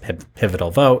this is a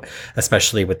pivotal vote,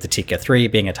 especially with the Tika 3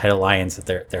 being a title alliance,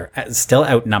 that they're still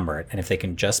outnumbered. And if they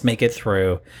can just make it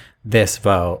through this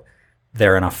vote,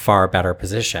 they're in a far better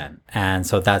position. And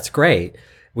so that's great.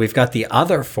 We've got the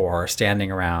other 4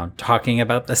 standing around talking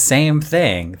about the same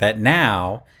thing, that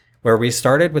now, where we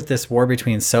started with this war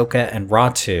between Sokka and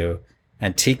Ratu,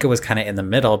 and Tika was kind of in the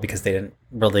middle because they didn't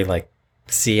really like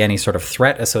see any sort of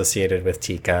threat associated with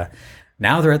Tika.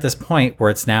 Now they're at this point where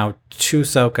it's now 2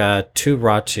 Sokka, 2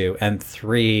 Ratu, and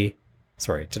 3...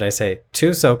 Sorry, did I say 2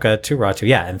 Sokka, 2 Ratu?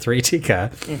 Yeah, and 3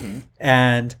 Tika. Mm-hmm.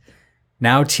 And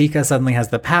now Tika suddenly has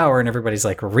the power, and everybody's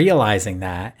like realizing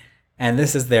that. And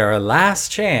this is their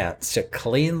last chance to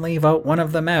cleanly vote one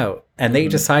of them out. And they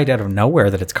decide out of nowhere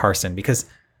that it's Carson, because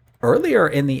earlier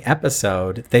in the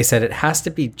episode, they said it has to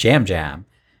be Jam Jam.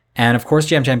 And of course,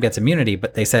 Jam Jam gets immunity,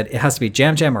 but they said it has to be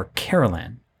Jam Jam or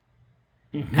Carolyn.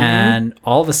 Mm-hmm. And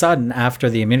all of a sudden, after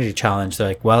the immunity challenge, they're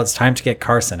like, well, it's time to get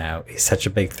Carson out. He's such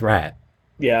a big threat.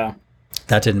 Yeah.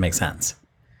 That didn't make sense.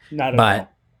 Not at all.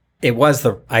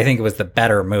 I think it was the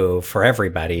better move for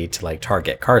everybody to like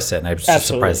target Carson. I was just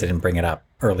surprised they didn't bring it up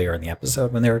earlier in the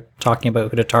episode when they were talking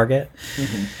about who to target.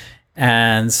 Mm-hmm.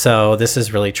 And so this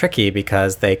is really tricky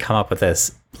because they come up with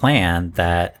this plan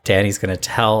that Danny's going to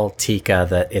tell Tika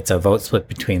that it's a vote split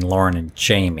between Lauren and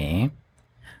Jamie.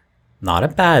 Not a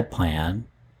bad plan,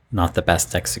 not the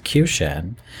best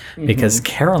execution, because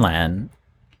Carolyn,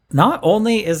 not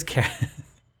only is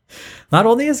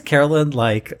Carolyn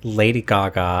like Lady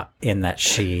Gaga in that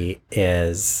she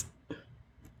is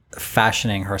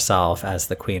fashioning herself as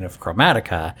the queen of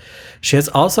Chromatica, she is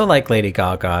also like Lady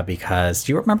Gaga because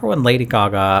do you remember when Lady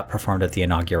Gaga performed at the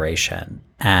inauguration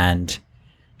and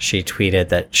she tweeted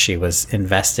that she was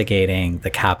investigating the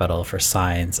Capitol for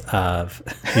signs of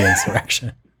the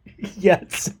insurrection?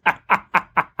 Yes.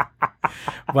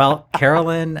 Well,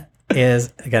 Carolyn is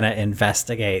going to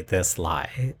investigate this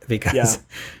lie because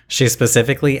she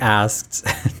specifically asked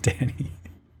Danny.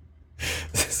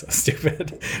 This is so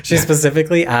stupid. She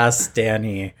specifically asked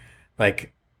Danny,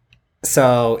 like,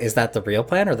 so is that the real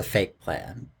plan or the fake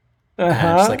plan?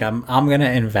 And she's like, I'm going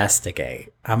to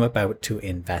investigate. I'm about to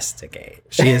investigate.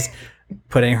 She is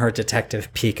putting her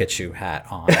Detective Pikachu hat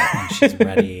on and she's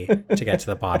ready to get to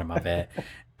the bottom of it.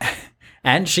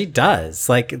 And she does.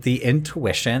 Like, the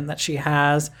intuition that she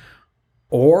has,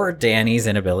 or Danny's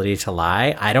inability to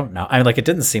lie, I don't know. I mean, like, it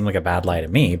didn't seem like a bad lie to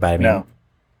me, but I mean,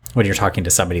 when you're talking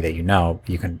to somebody that you know,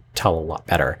 you can tell a lot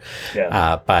better.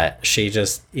 Yeah. But she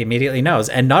just immediately knows.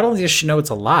 And not only does she know it's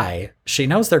a lie, she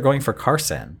knows they're going for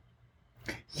Carson.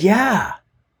 Yeah.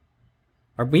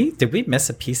 Did we miss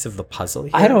a piece of the puzzle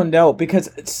here? I don't know, because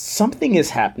something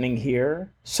is happening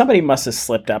here. Somebody must have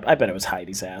slipped up. I bet it was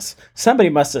Heidi's ass. Somebody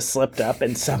must have slipped up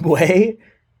in some way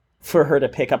for her to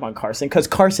pick up on Carson, because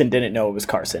Carson didn't know it was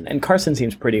Carson, and Carson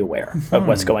seems pretty aware of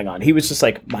what's going on. He was just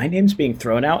like, my name's being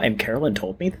thrown out and Carolyn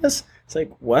told me this? It's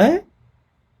like, what?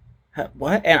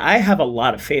 What? And I have a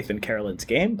lot of faith in Carolyn's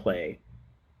gameplay,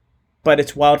 but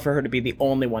it's wild for her to be the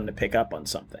only one to pick up on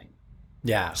something.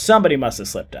 Yeah. Somebody must have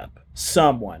slipped up.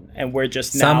 Someone. And we're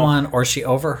just now... Someone, or she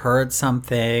overheard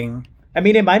something. I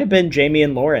mean, it might have been Jamie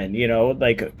and Lauren, you know,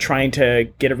 like trying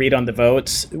to get a read on the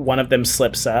votes. One of them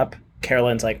slips up.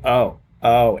 Carolyn's like, oh,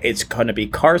 it's going to be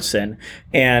Carson.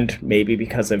 And maybe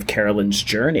because of Carolyn's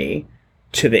journey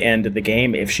to the end of the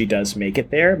game, if she does make it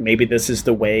there, maybe this is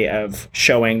the way of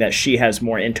showing that she has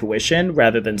more intuition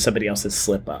rather than somebody else's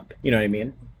slip up. You know what I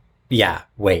mean? Yeah.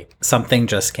 Wait, something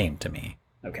just came to me.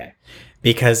 Okay.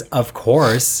 Because, of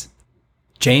course,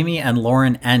 Jamie and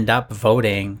Lauren end up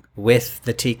voting with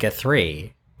the Tika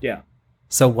 3. Yeah.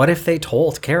 So what if they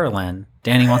told Carolyn,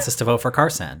 Danny wants us to vote for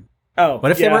Carson? Oh,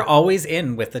 what if they were always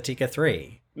in with the Tika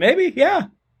 3? Maybe, yeah.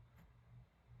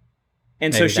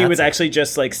 And Maybe so she was actually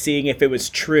just like seeing if it was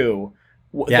true,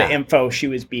 the info she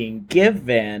was being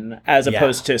given, as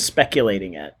opposed to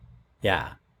speculating it.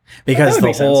 Yeah. Because would the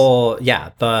make sense. whole,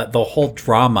 the whole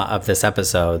drama of this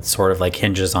episode sort of like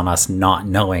hinges on us not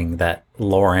knowing that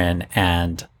Lauren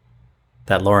and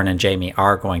Jamie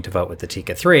are going to vote with the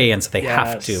Tika 3, and so they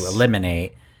have to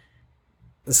eliminate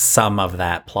some of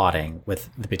that plotting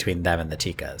between them and the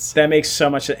Tikas. That makes so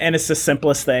much, and it's the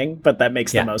simplest thing, but that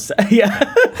makes the most sense.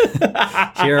 Yeah.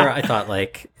 Here, I thought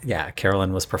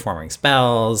Carolyn was performing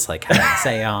spells, like having a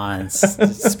seance,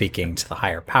 speaking to the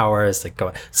higher powers, like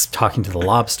talking to the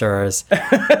lobsters.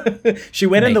 She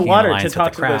went in the water to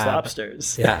talk to those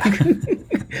lobsters. Yeah.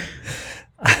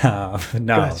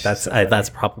 No, that's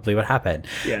probably what happened.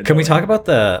 Yeah, Can we talk about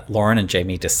the Lauren and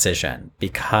Jamie decision?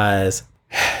 Because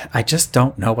I just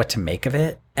don't know what to make of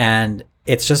it. And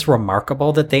it's just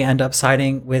remarkable that they end up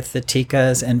siding with the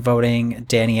Tikas and voting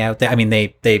Danny out.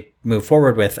 They move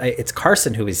forward with, it's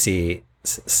Carson who we see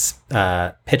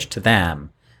pitch to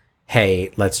them,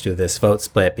 hey, let's do this vote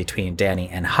split between Danny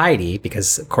and Heidi,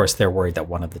 because of course they're worried that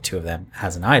one of the two of them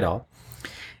has an idol.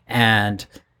 And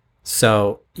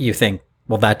so you think,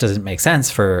 well, that doesn't make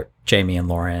sense for Jamie and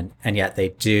Lauren. And yet they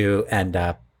do end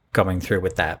up going through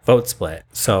with that vote split.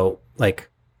 So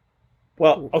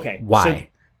okay. Why? So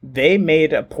they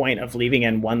made a point of leaving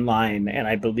in one line, and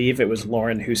I believe it was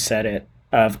Lauren who said it,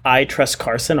 of I trust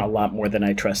Carson a lot more than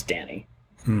I trust Danny.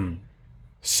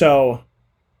 So,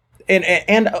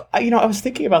 and I was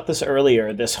thinking about this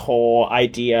earlier, this whole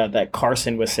idea that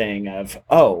Carson was saying of,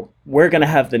 oh, we're going to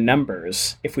have the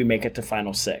numbers if we make it to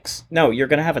Final Six. No, you're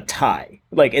going to have a tie.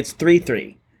 Like, it's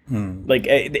 3-3. Like,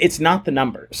 it's not the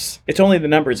numbers. It's only the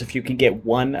numbers if you can get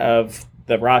one of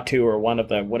the Ratu or one of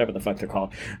the whatever the fuck they're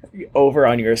called over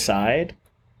on your side.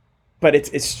 But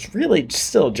it's really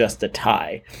still just a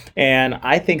tie. And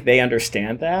I think they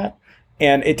understand that.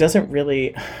 And it doesn't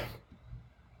really...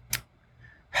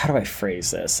 How do I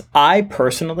phrase this? I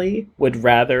personally would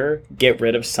rather get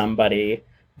rid of somebody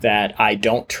that I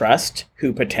don't trust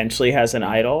who potentially has an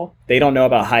idol. They don't know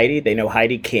about Heidi. They know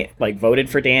Heidi can't, voted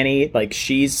for Danny.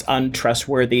 She's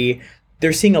untrustworthy.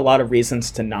 They're seeing a lot of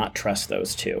reasons to not trust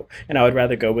those two. And I would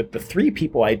rather go with the three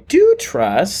people I do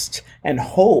trust and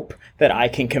hope that I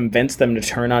can convince them to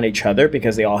turn on each other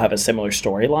because they all have a similar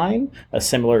storyline, a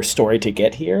similar story to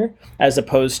get here, as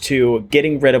opposed to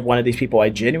getting rid of one of these people I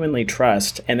genuinely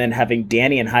trust and then having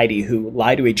Danny and Heidi who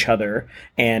lie to each other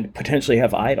and potentially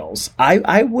have idols.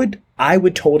 I would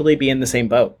totally be in the same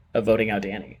boat of voting out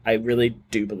Danny. I really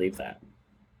do believe that.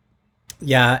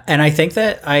 Yeah, and I think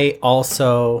that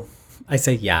I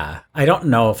say, yeah, I don't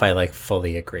know if I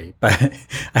fully agree, but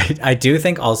I do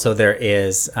think also there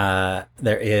is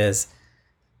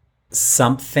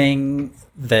something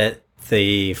that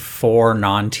the four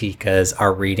non-Tikas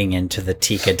are reading into the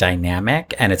Tika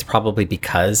dynamic. And it's probably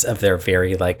because of their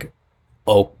very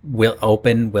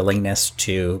open willingness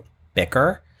to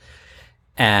bicker.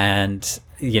 And,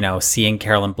 seeing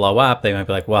Carolyn blow up, they might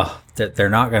be like, well, they're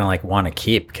not going to want to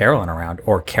keep Carolyn around,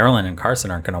 or Carolyn and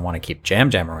Carson aren't going to want to keep Jam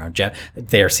Jam around.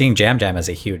 They're seeing Jam Jam as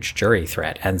a huge jury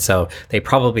threat. And so they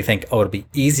probably think, oh, it'll be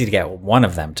easy to get one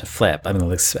of them to flip. I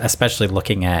mean, especially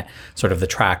looking at sort of the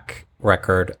track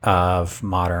record of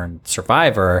modern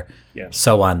Survivor,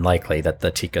 so unlikely that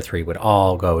the Tika 3 would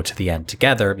all go to the end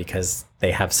together because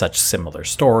they have such similar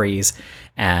stories,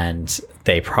 and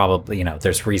they probably,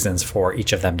 there's reasons for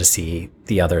each of them to see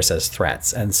the others as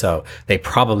threats. And so they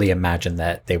probably imagine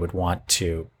that they would want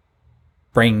to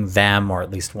bring them, or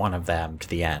at least one of them, to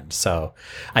the end. So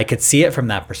I could see it from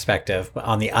that perspective. But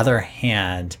on the other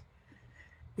hand,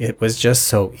 it was just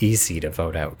so easy to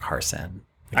vote out Carson.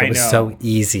 It was so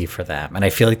easy for them. And I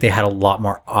feel like they had a lot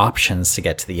more options to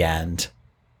get to the end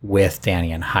with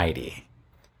Danny and Heidi.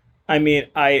 I mean,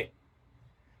 I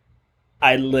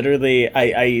literally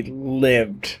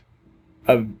lived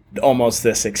almost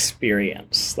this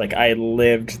experience. I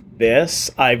lived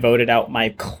this. I voted out my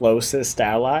closest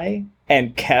ally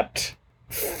and kept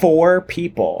 4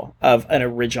 people of an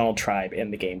original tribe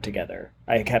in the game together.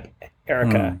 I kept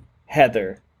Erica,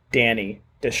 Heather, Danny,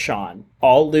 Deshawn,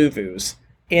 all Luvus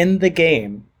in the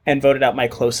game, and voted out my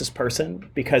closest person,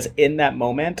 because in that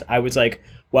moment I was like,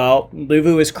 well,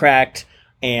 Luvu is cracked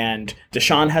and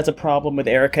Deshawn has a problem with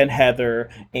Erica and Heather,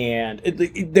 and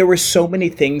there were so many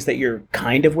things that you're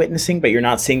kind of witnessing, but you're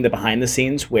not seeing the behind the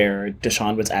scenes where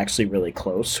Deshawn was actually really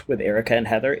close with Erica and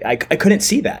Heather. I couldn't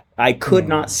see that. I could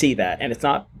not see that, and it's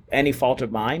not any fault of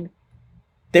mine.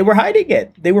 They were hiding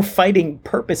it. They were fighting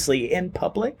purposely in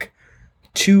public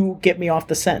to get me off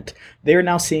the scent. They're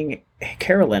now seeing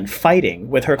Carolyn fighting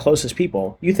with her closest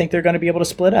people. You think they're going to be able to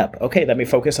split up. Okay, let me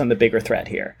focus on the bigger threat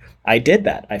here. I did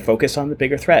that. I focused on the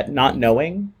bigger threat, not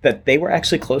knowing that they were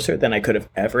actually closer than I could have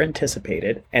ever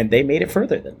anticipated, and they made it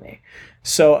further than me.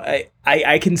 So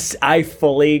I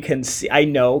fully can see. I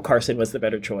know Carson was the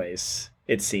better choice,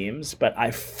 it seems, but I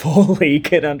fully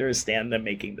can understand them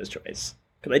making this choice.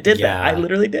 Because I did that. I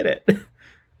literally did it.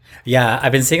 Yeah,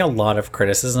 I've been seeing a lot of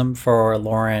criticism for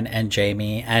Lauren and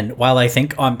Jamie. And while I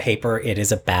think on paper it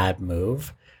is a bad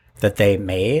move that they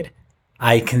made,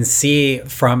 I can see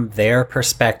from their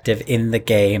perspective in the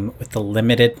game, with the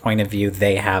limited point of view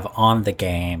they have on the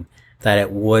game, that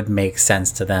it would make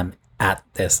sense to them at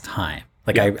this time.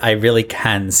 Like, yeah. I really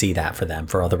can see that for them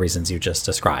for all the reasons you just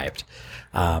described,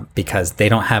 because they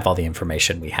don't have all the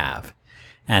information we have.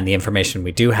 And the information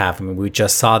we do have, I mean, we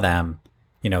just saw them,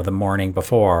 the morning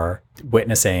before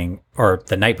witnessing, or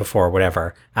the night before,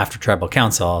 whatever, after tribal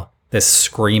council, this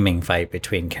screaming fight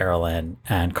between Carolyn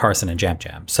and Carson and Jam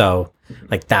Jam. So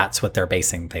like, that's what they're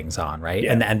basing things on, right?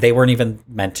 Yeah. And they weren't even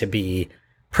meant to be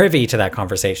privy to that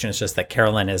conversation. It's just that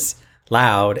Carolyn is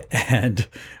loud and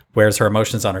wears her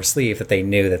emotions on her sleeve, that they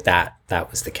knew that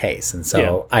was the case. And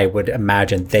so I would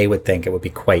imagine they would think it would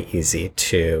be quite easy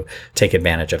to take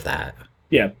advantage of that.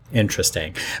 Yeah.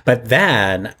 Interesting. But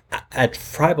then at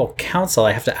tribal council,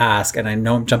 I have to ask, and I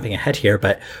know I'm jumping ahead here,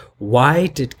 but why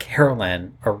did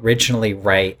Carolyn originally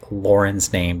write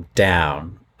Lauren's name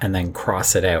down and then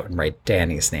cross it out and write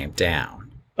Danny's name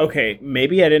down? Okay,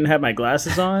 maybe I didn't have my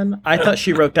glasses on. I thought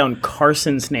she wrote down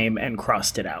Carson's name and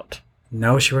crossed it out.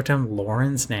 No, she wrote down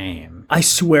Lauren's name. I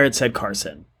swear it said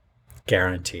Carson.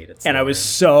 Guaranteed. It's and Lauren. I was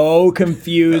so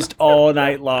confused all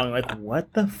night long. Like,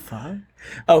 what the fuck?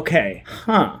 Okay,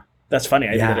 that's funny.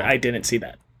 I didn't see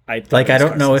that. I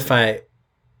don't know if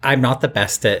I'm not the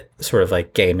best at sort of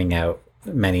like gaming out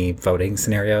many voting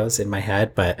scenarios in my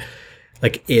head, but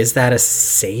like, is that a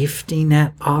safety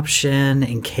net option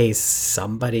in case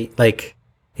somebody, like,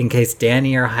 in case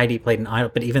Danny or Heidi played an idol?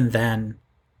 But even then,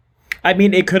 I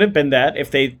mean, it could have been that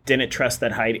if they didn't trust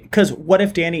that Heidi, because what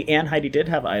if Danny and Heidi did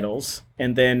have idols,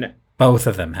 and then both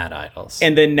of them had idols.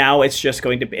 And then now it's just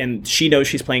going to be, and she knows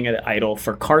she's playing an idol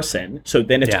for Carson. So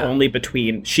then it's only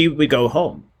between, she would go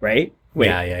home, right? Wait,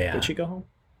 yeah. Would she go home?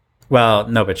 Well,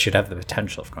 no, but she'd have the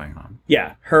potential of going home.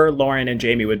 Yeah. Her, Lauren, and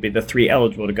Jamie would be the three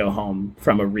eligible to go home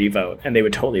from a revote. And they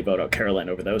would totally vote out Carolyn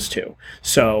over those two.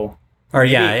 So. Or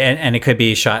and it could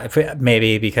be shot,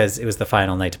 maybe because it was the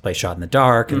final night to play Shot in the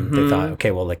Dark, and they thought,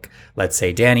 okay, well, like, let's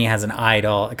say Danny has an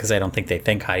idol, because I don't think they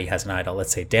think Heidi has an idol.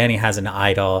 Let's say Danny has an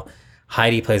idol.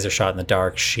 Heidi plays her Shot in the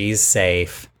Dark. She's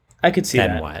safe. I could see that.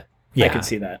 Then what? Yeah. I could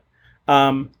see that.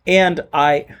 And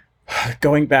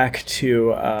going back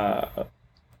to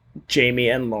Jamie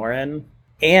and Lauren,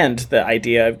 and the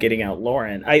idea of getting out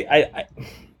Lauren, I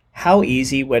how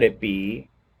easy would it be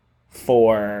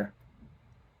for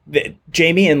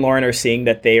Jamie and Lauren are seeing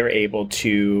that they are able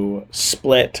to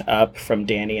split up from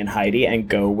Danny and Heidi and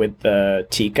go with the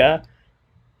Tika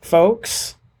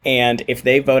folks, and if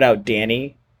they vote out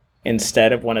Danny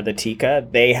instead of one of the Tika,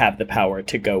 they have the power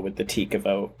to go with the Tika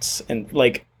votes. And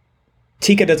like,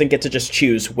 Tika doesn't get to just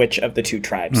choose which of the two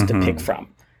tribes to pick from.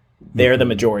 They're the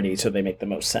majority, so they make the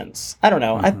most sense. I don't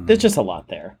know. There's just a lot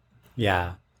there.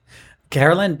 Yeah.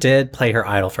 Carolyn did play her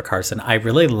idol for Carson. I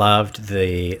really loved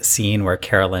the scene where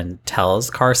Carolyn tells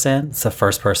Carson, it's the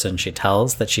first person she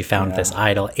tells, that she found this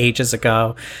idol ages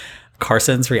ago.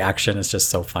 Carson's reaction is just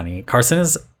so funny. Carson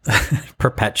is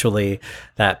perpetually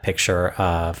that picture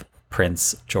of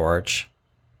Prince George,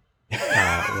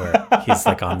 where he's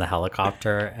like on the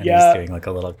helicopter and he's doing like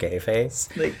a little gay face.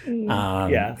 Like,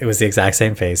 it was the exact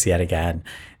same face yet again.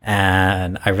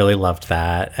 And I really loved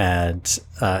that. And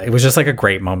it was just like a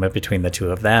great moment between the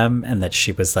two of them, and that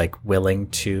she was like willing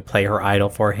to play her idol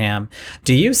for him.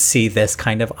 Do you see this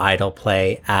kind of idol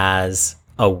play as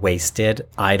a wasted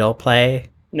idol play?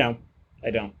 No,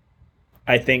 I don't.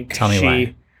 I think Tell me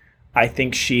why. I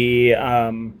think she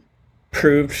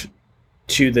proved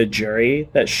to the jury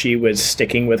that she was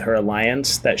sticking with her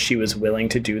alliance, that she was willing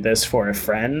to do this for a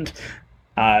friend.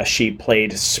 She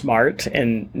played smart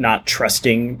and not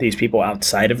trusting these people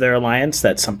outside of their alliance,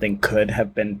 that something could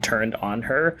have been turned on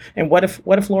her. And what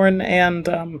if Lauren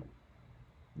and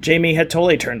Jamie had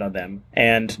totally turned on them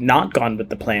and not gone with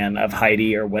the plan of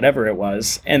Heidi or whatever it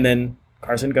was, and then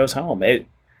Carson goes home? It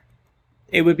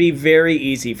would be very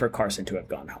easy for Carson to have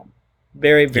gone home.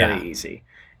 Very, very easy.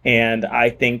 And I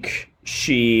think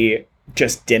she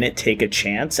just didn't take a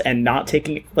chance, and not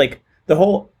taking, like, the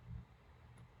whole,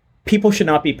 people should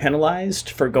not be penalized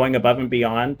for going above and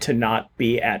beyond to not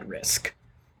be at risk.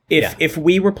 If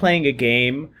we were playing a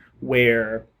game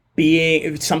where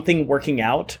something working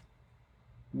out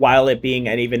while it being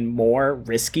an even more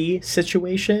risky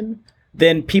situation,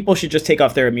 then people should just take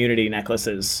off their immunity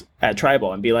necklaces at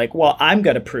Tribal and be like, well, I'm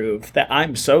going to prove that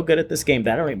I'm so good at this game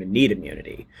that I don't even need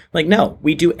immunity. Like, no,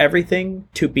 we do everything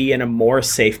to be in a more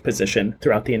safe position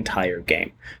throughout the entire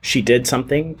game. She did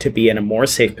something to be in a more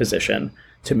safe position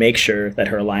to make sure that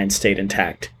her alliance stayed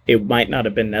intact. It might not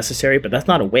have been necessary, but that's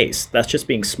not a waste. That's just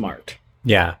being smart.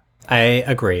 Yeah, I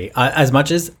agree. As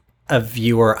much as a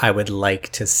viewer, I would like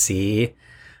to see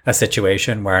a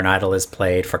situation where an idol is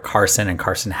played for Carson and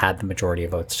Carson had the majority of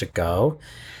votes to go.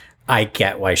 I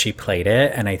get why she played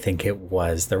it, and I think it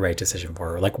was the right decision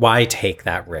for her. Like, why take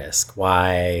that risk?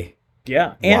 Why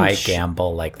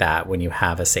gamble like that when you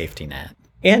have a safety net?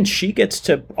 And she gets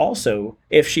to also,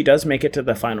 if she does make it to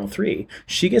the final 3,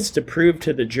 she gets to prove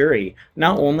to the jury,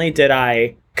 not only did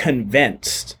I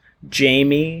convince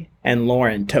Jamie and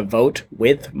Lauren to vote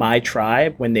with my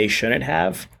tribe when they shouldn't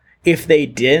have, if they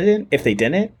didn't,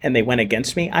 and they went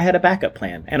against me, I had a backup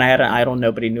plan, and I had an idol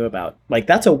nobody knew about. Like,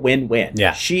 that's a win-win.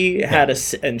 Yeah. She had an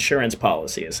insurance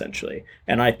policy, essentially,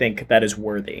 and I think that is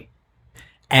worthy.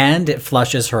 And it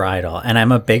flushes her idol. And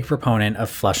I'm a big proponent of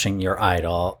flushing your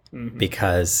idol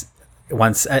because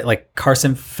once, like,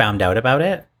 Carson found out about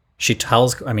it, she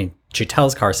tells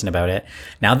Carson about it.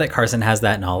 Now that Carson has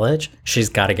that knowledge, she's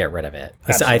got to get rid of it.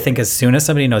 Absolutely. I think as soon as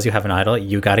somebody knows you have an idol,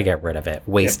 you got to get rid of it.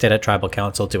 Waste it at tribal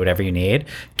council, do whatever you need.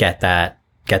 Get that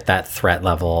threat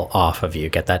level off of you.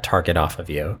 Get that target off of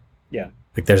you. Yeah.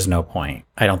 Like, there's no point.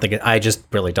 I just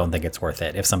really don't think it's worth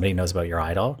it if somebody knows about your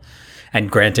idol. And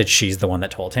granted, she's the one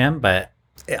that told him, but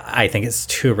I think it's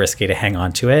too risky to hang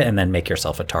on to it and then make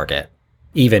yourself a target,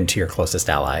 even to your closest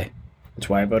ally. That's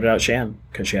why I voted out Shan,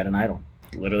 because she had an idol.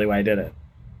 Literally why I did it.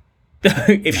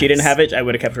 If she didn't have it, I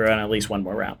would have kept her on at least one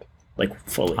more round. Like,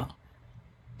 fully. Oh.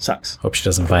 Sucks. Hope she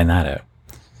doesn't find that out.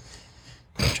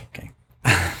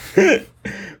 I'm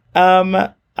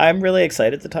joking. I'm really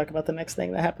excited to talk about the next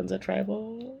thing that happens at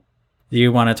Tribal.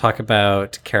 You want to talk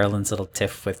about Carolyn's little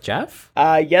tiff with Jeff?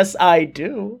 Yes, I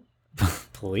do.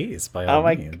 Please, by all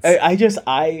means.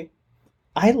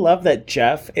 I love that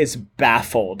Jeff is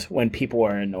baffled when people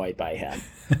are annoyed by him.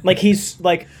 Like, he's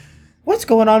like, what's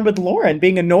going on with Lauren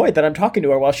being annoyed that I'm talking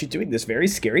to her while she's doing this very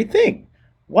scary thing?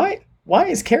 Why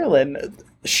is Carolyn,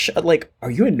 like,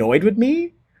 are you annoyed with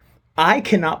me? I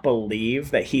cannot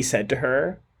believe that he said to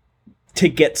her to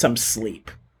get some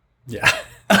sleep. Yeah.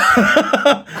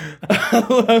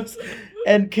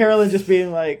 And Carolyn just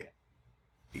being like,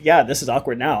 yeah, this is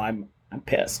awkward now. I'm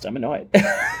pissed. I'm annoyed.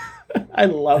 I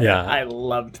loved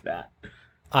that.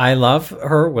 I love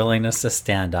her willingness to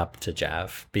stand up to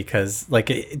Jeff because,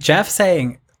 like, Jeff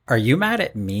saying, "Are you mad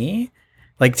at me?"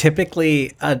 Like,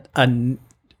 typically, the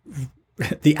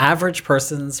average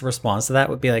person's response to that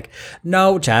would be like,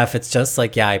 "No, Jeff, it's just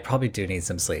like, yeah, I probably do need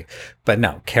some sleep." But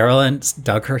no, Carolyn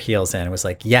dug her heels in and was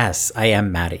like, "Yes, I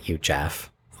am mad at you,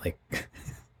 Jeff." Like,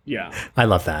 yeah, I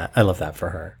love that. I love that for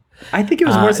her. I think it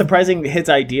was more surprising his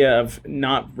idea of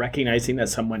not recognizing that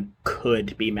someone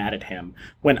could be mad at him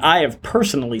when I have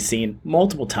personally seen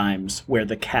multiple times where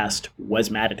the cast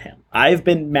was mad at him. I've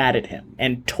been mad at him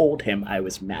and told him I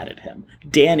was mad at him.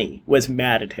 Danny was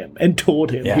mad at him and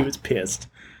told him he was pissed.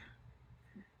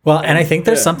 Well, and I think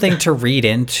there's something to read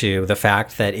into the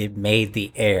fact that it made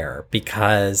the air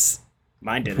because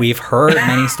we've heard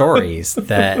many stories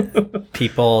that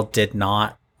people did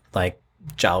not like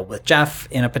gel with Jeff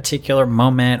in a particular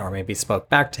moment, or maybe spoke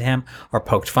back to him or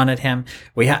poked fun at him.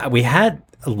 We had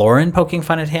Lauren poking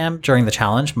fun at him during the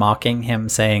challenge, mocking him,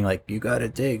 saying like, "You gotta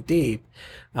dig deep."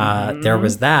 There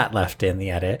was that left in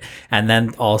the edit, and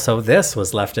then also this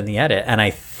was left in the edit. And I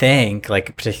think,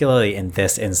 like, particularly in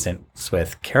this instance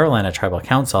with Carolyn at Tribal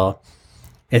Council,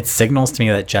 it signals to me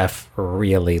that Jeff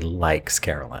really likes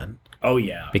Carolyn. Oh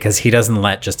yeah, because he doesn't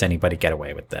let just anybody get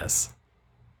away with this.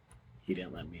 He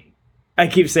didn't let me. I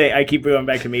keep going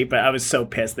back to me, but I was so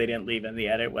pissed they didn't leave in the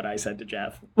edit what I said to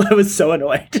Jeff. I was so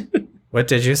annoyed. What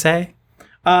did you say?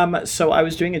 So I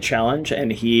was doing a challenge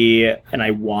and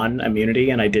I won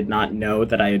immunity, and I did not know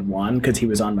that I had won because he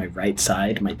was on my right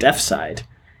side, my deaf side.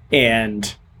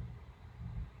 And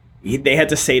they had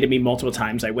to say to me multiple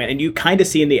times I went, and you kind of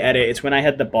see in the edit, it's when I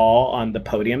had the ball on the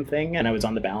podium thing and I was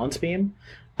on the balance beam.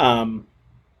 And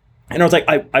I was like,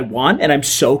 I won, and I'm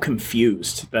so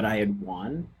confused that I had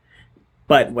won.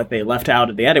 But what they left out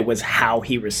of the edit was how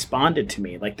he responded to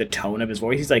me, like the tone of his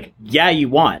voice. He's like, "Yeah, you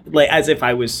won," like as if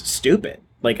I was stupid,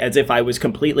 like as if I was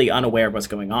completely unaware of what's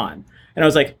going on. And I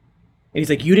was like, And he's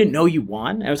like, you didn't know you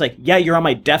won? And I was like, yeah, you're on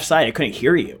my deaf side. I couldn't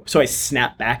hear you. So I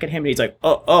snapped back at him and he's like,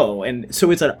 oh. And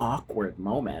so it's an awkward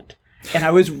moment. And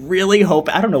I was really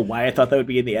hoping, I don't know why I thought that would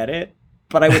be in the edit,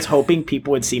 but I was hoping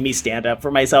people would see me stand up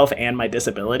for myself and my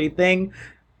disability thing.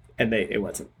 And it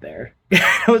wasn't there.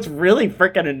 I was really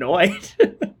freaking annoyed.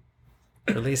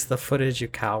 Release the footage, you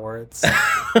cowards.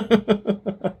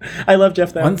 I love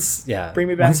Jeff though. Bring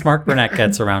me back. Once Mark Burnett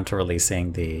gets around to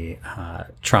releasing the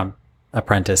Trump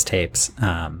Apprentice tapes,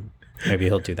 maybe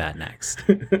he'll do that next.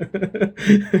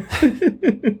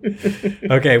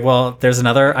 Okay, well, there's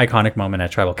another iconic moment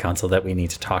at Tribal Council that we need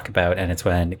to talk about, and it's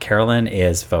when Carolyn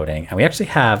is voting. And we actually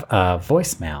have a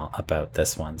voicemail about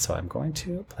this one, so I'm going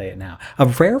to play it now. A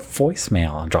rare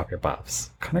voicemail on Drop Your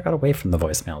Buffs. Kind of got away from the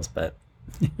voicemails, but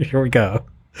here we go.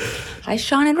 Hi,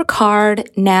 Sean and Ricard.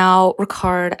 Now,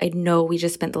 Ricard, I know we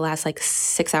just spent the last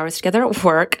 6 hours together at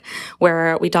work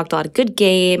where we talked a lot of good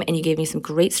game and you gave me some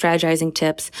great strategizing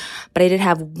tips, but I did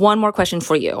have one more question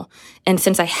for you. And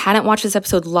since I hadn't watched this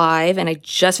episode live and I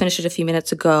just finished it a few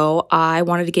minutes ago, I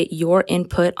wanted to get your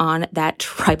input on that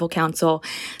tribal council.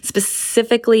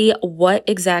 Specifically, what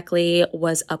exactly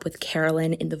was up with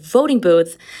Carolyn in the voting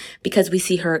booth? Because we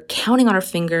see her counting on her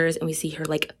fingers and we see her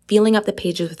feeling up the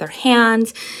pages with her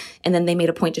hands. And then they made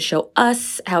a point to show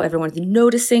us how everyone's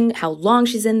noticing how long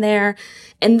she's in there.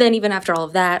 And then even after all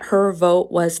of that, her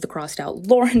vote was the crossed out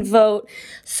Lauren vote.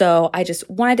 So I just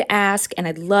wanted to ask, and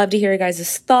I'd love to hear your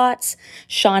guys' thoughts.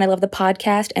 Sean, I love the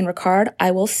podcast. And Ricard, I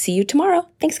will see you tomorrow.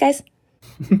 Thanks, guys.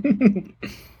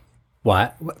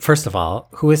 What? First of all,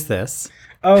 who is this?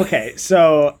 Okay,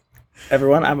 so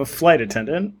everyone, I'm a flight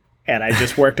attendant, and I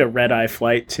just worked a red-eye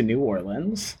flight to New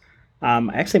Orleans. I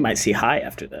actually might see Hi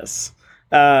after this.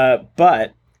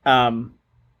 But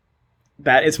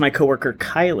that is my coworker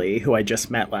Kylie, who I just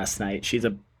met last night. She's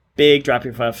a big Drop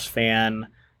Your Buffs fan.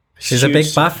 She's a big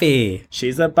Buffy.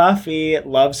 She's a Buffy,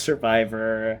 loves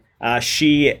Survivor.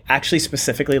 She actually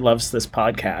specifically loves this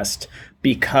podcast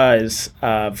because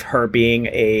of her being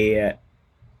a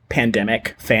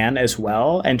pandemic fan as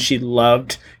well. And she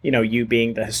loved, you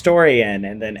being the historian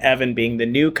and then Evan being the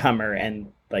newcomer.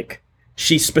 And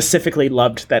she specifically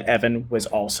loved that Evan was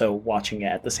also watching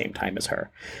it at the same time as her.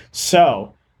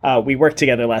 So we worked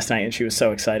together last night and she was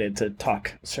so excited to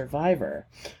talk Survivor.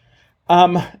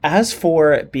 As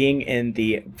for being in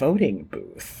the voting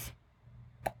booth,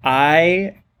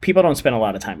 people don't spend a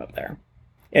lot of time up there,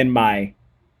 in my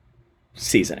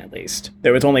season at least.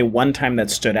 There was only one time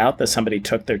that stood out that somebody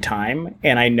took their time,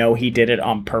 and I know he did it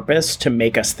on purpose to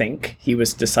make us think he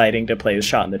was deciding to play a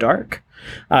shot in the dark.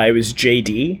 It was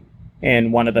JD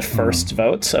in one of the first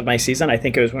votes of my season. I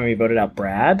think it was when we voted out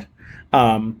Brad.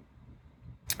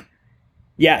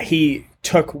 He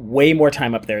took way more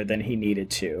time up there than he needed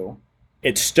to.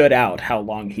 It stood out how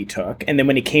long he took. And then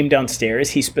when he came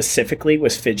downstairs, he specifically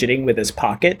was fidgeting with his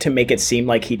pocket to make it seem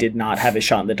like he did not have a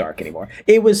shot in the dark anymore.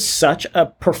 It was such a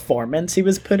performance he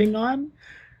was putting on.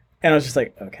 And I was just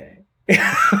like, okay.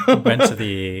 Went to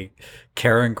the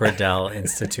Karen Gradell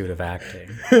Institute of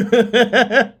Acting.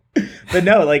 But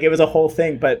no, it was a whole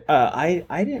thing. But I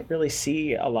didn't really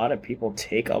see a lot of people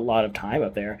take a lot of time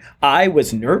up there. I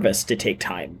was nervous to take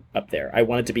time up there. I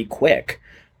wanted to be quick.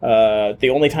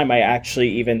 The only time I actually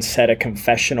even said a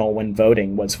confessional when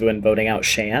voting was when voting out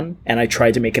Shan, and I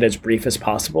tried to make it as brief as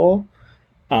possible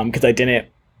because I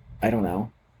don't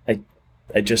know.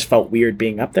 I just felt weird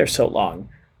being up there so long.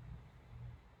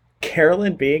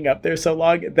 Carolyn being up there so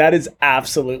long, that is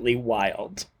absolutely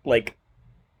wild.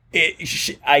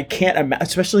 I can't imagine,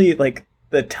 especially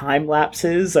the time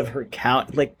lapses of her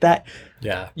count that.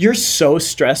 Yeah. You're so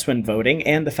stressed when voting,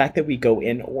 and the fact that we go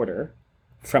in order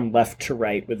from left to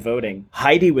right with voting.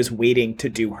 Heidi was waiting to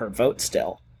do her vote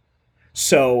still.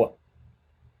 So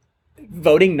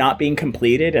voting not being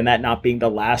completed and that not being the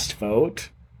last vote,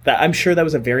 that I'm sure that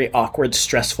was a very awkward,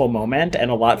 stressful moment and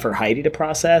a lot for Heidi to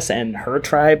process, and her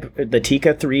tribe, the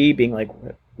Tika 3, being like,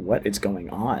 what is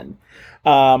going on?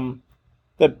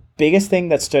 The biggest thing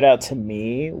that stood out to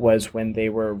me was when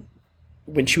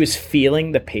she was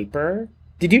feeling the paper.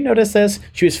 Did you notice this?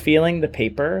 She was feeling the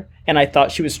paper, and I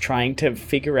thought she was trying to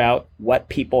figure out what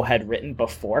people had written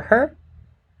before her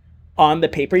on the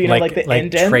paper. The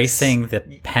indents? Tracing the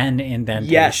pen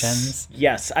indentations.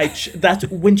 Yes. That's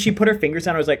when she put her fingers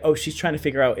down. I was like, oh, she's trying to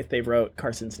figure out if they wrote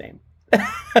Carson's name.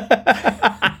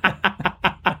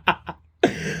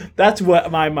 That's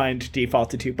what my mind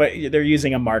defaulted to. But they're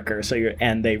using a marker,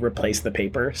 and they replace the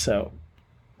paper, so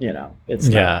it's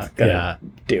not gonna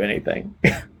do anything.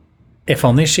 If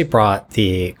only she brought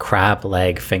the crab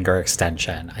leg finger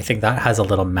extension. I think that has a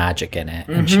little magic in it,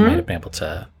 and she might have been able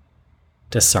to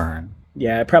discern.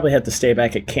 Yeah, I probably had to stay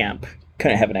back at camp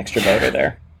Couldn't have an extra voter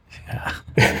there. Yeah.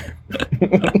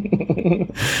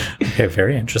 Okay,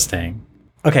 very interesting.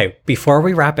 Okay, before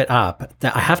we wrap it up,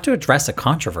 I have to address a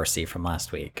controversy from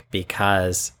last week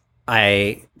because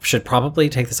I should probably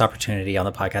take this opportunity on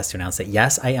the podcast to announce that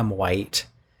yes, I am white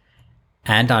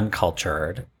and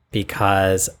uncultured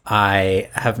because I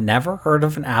have never heard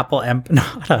of an apple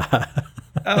empanada.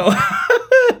 Oh.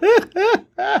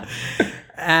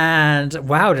 And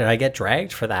wow, did I get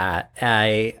dragged for that?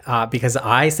 Because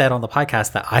I said on the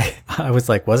podcast that I was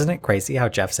like, wasn't it crazy how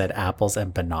Jeff said apples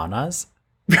and bananas?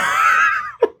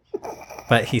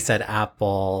 But he said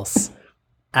apple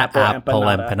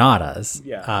empanadas.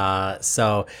 Yeah.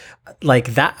 So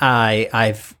like that,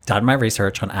 I've done my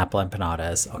research on apple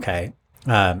empanadas. Okay.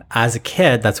 As a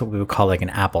kid, that's what we would call like an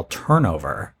apple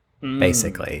turnover,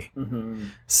 basically. Mm-hmm.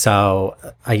 So,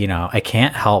 I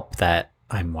can't help that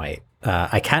I'm white.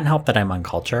 I can't help that I'm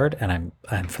uncultured, and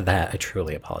for that I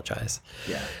truly apologize.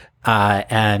 Yeah.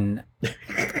 And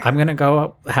I'm gonna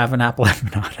go have an apple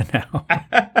empanada now.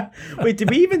 Wait,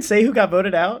 did we even say who got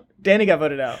voted out? Danny got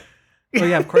voted out. Well,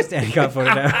 yeah, of course Danny got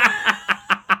voted out.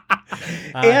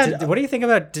 And what do you think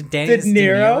about Danny's De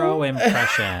Niro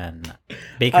impression?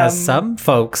 Because some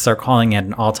folks are calling it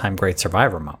an all-time great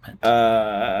Survivor moment.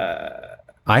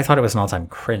 I thought it was an all-time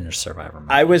cringe Survivor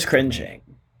moment. I was cringing.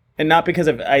 And not because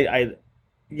of I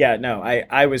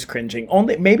was cringing.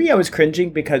 Maybe I was cringing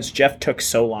because Jeff took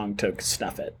so long to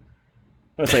snuff it.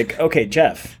 I was like, okay,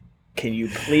 Jeff, can you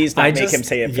please not make him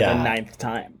say it for the 9th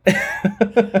time?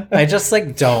 I just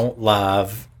like don't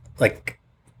love like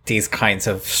these kinds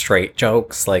of straight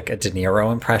jokes. Like a De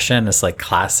Niro impression is like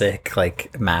classic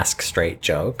like mask straight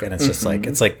joke, and it's just like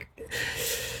it's like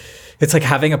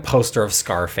having a poster of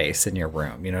Scarface in your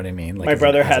room. You know what I mean? Like my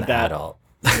brother had that. Adult.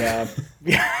 Yeah.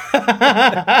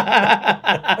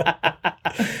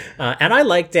 And I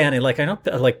like Danny. Like I know,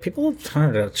 like people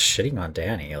kind of shitting on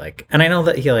Danny. Like, and I know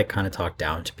that he like kind of talked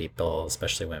down to people,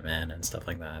 especially women and stuff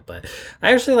like that. But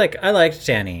I actually I liked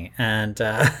Danny, and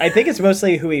I think it's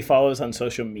mostly who he follows on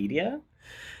social media.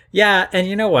 Yeah, and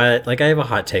you know what? Like I have a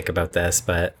hot take about this,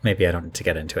 but maybe I don't need to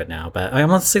get into it now. But I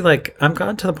honestly I'm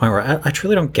gotten to the point where I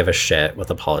truly don't give a shit what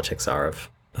the politics are of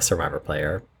a Survivor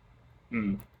player.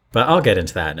 But I'll get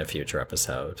into that in a future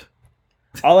episode.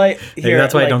 Maybe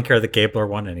that's why I don't care that Gabler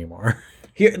won anymore.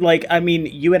 Here,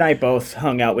 you and I both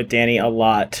hung out with Danny a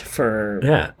lot for.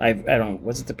 Yeah. I don't.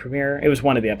 Was it the premiere? It was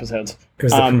one of the episodes. It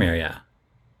was the premiere. Yeah.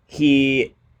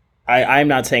 I'm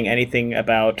not saying anything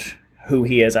about who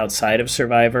he is outside of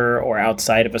Survivor or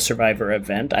outside of a Survivor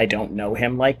event. I don't know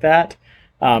him like that.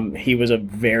 He was a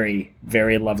very,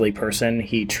 very lovely person.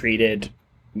 He treated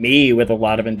me with a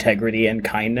lot of integrity and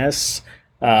kindness.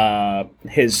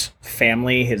 His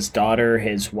family, his daughter,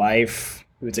 his wife,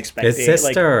 who was expecting his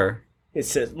sister. His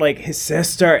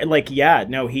sister.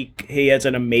 He has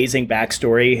an amazing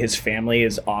backstory. His family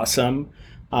is awesome.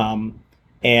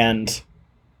 And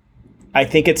I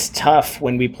think it's tough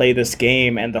when we play this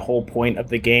game, and the whole point of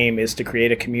the game is to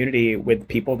create a community with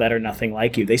people that are nothing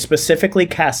like you. They specifically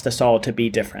cast us all to be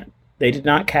different. They did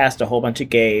not cast a whole bunch of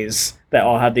gays that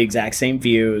all have the exact same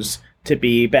views to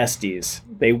be besties.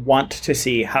 They want to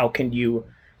see how can you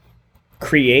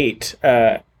create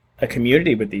a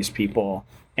community with these people,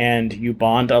 and you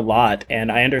bond a lot.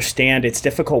 And I understand it's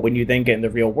difficult when you then get in the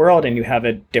real world and you have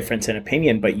a difference in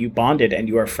opinion, but you bonded and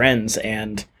you are friends,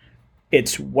 and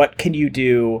it's what can you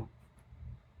do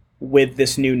with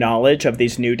this new knowledge of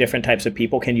these new different types of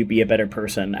people? Can you be a better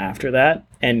person after that?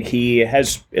 And he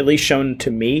has at least shown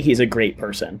to me he's a great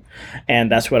person,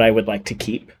 and that's what I would like to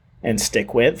keep and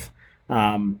stick with.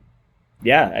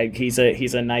 He's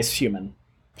a nice human.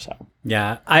 So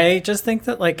yeah, I just think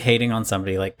that like hating on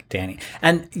somebody like Danny,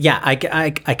 and yeah, I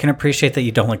can appreciate that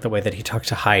you don't like the way that he talked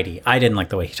to Heidi. I didn't like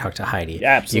the way he talked to Heidi.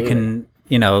 Yeah, absolutely. You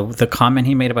can, the comment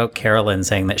he made about Carolyn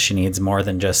saying that she needs more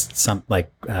than just some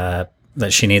that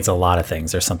she needs a lot of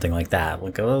things or something like that.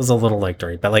 Like it was a little like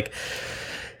dirty, but like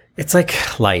it's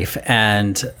like life,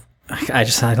 and I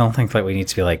don't think that we need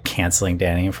to be like canceling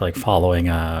Danny for like following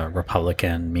a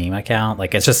Republican meme account.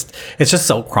 Like it's just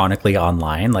so chronically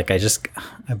online. Like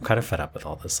I'm kind of fed up with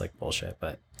all this like bullshit,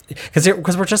 but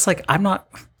because we're just like, I don't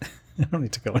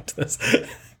need to go into this.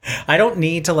 I don't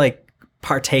need to like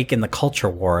partake in the culture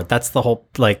war. That's the whole,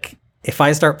 like, if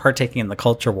I start partaking in the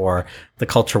culture war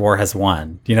has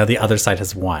won. The other side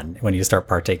has won when you start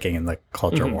partaking in the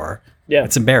culture war. Yeah.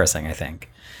 It's embarrassing, I think.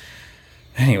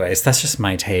 Anyways, that's just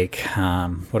my take.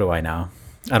 What do I know?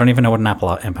 I don't even know what an apple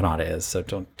empanada is, so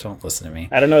don't listen to me.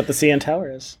 I don't know what the CN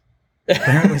Tower is.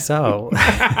 Apparently so.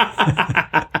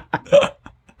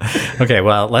 Okay,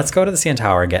 well, let's go to the CN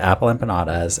Tower and get apple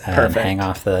empanadas and hang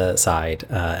off the side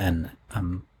and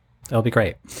It'll be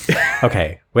great.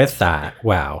 Okay, with that,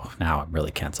 wow, now I'm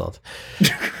really canceled.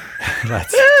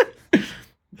 Let's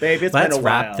Babe, it's been a while.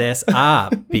 wrap this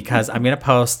up because I'm going to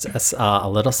post a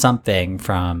little something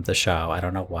from the show. I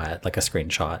don't know what, like a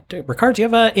screenshot. Ricard, do you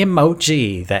have an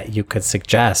emoji that you could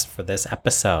suggest for this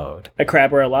episode? A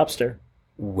crab or a lobster?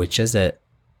 Which is it?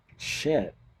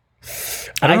 Shit.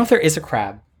 I don't know if there is a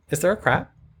crab. Is there a crab?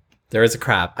 There is a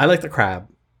crab. I like the crab.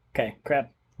 Okay, crab.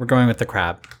 We're going with the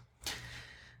crab.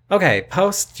 Okay,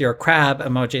 post your crab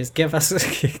emojis. Give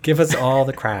us all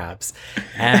the crabs,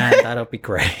 and that'll be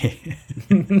great.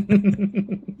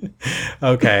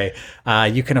 Okay,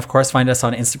 you can of course find us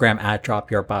on Instagram at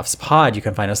DropYourBuffsPod. You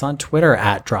can find us on Twitter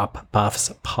at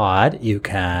DropBuffsPod. You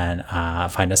can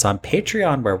find us on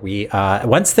Patreon, where we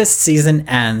once this season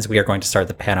ends, we are going to start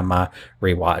the Panama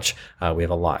rewatch. We have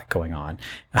a lot going on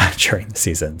during the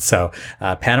season, so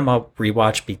Panama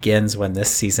rewatch begins when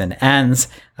this season ends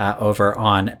over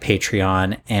on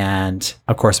Patreon, and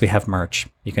of course we have merch.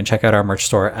 You can check out our merch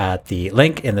store at the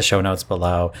link in the show notes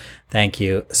below. Thank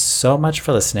you so much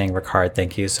for listening. Ricard,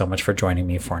 thank you so much for joining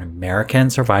me for an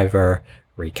American Survivor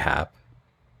recap.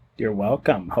 You're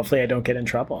welcome. Hopefully I don't get in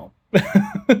trouble.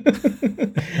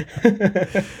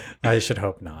 I should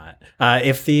hope not.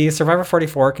 If the Survivor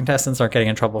 44 contestants aren't getting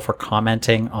in trouble for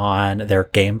commenting on their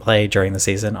gameplay during the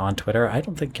season on Twitter, I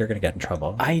don't think you're going to get in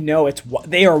trouble. I know,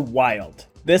 they are wild.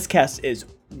 This cast is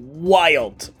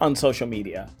wild on social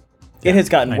media. It has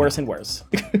gotten worse and worse.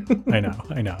 I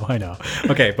know.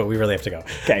 Okay, but we really have to go.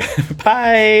 Okay.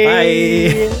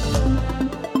 Bye. Bye.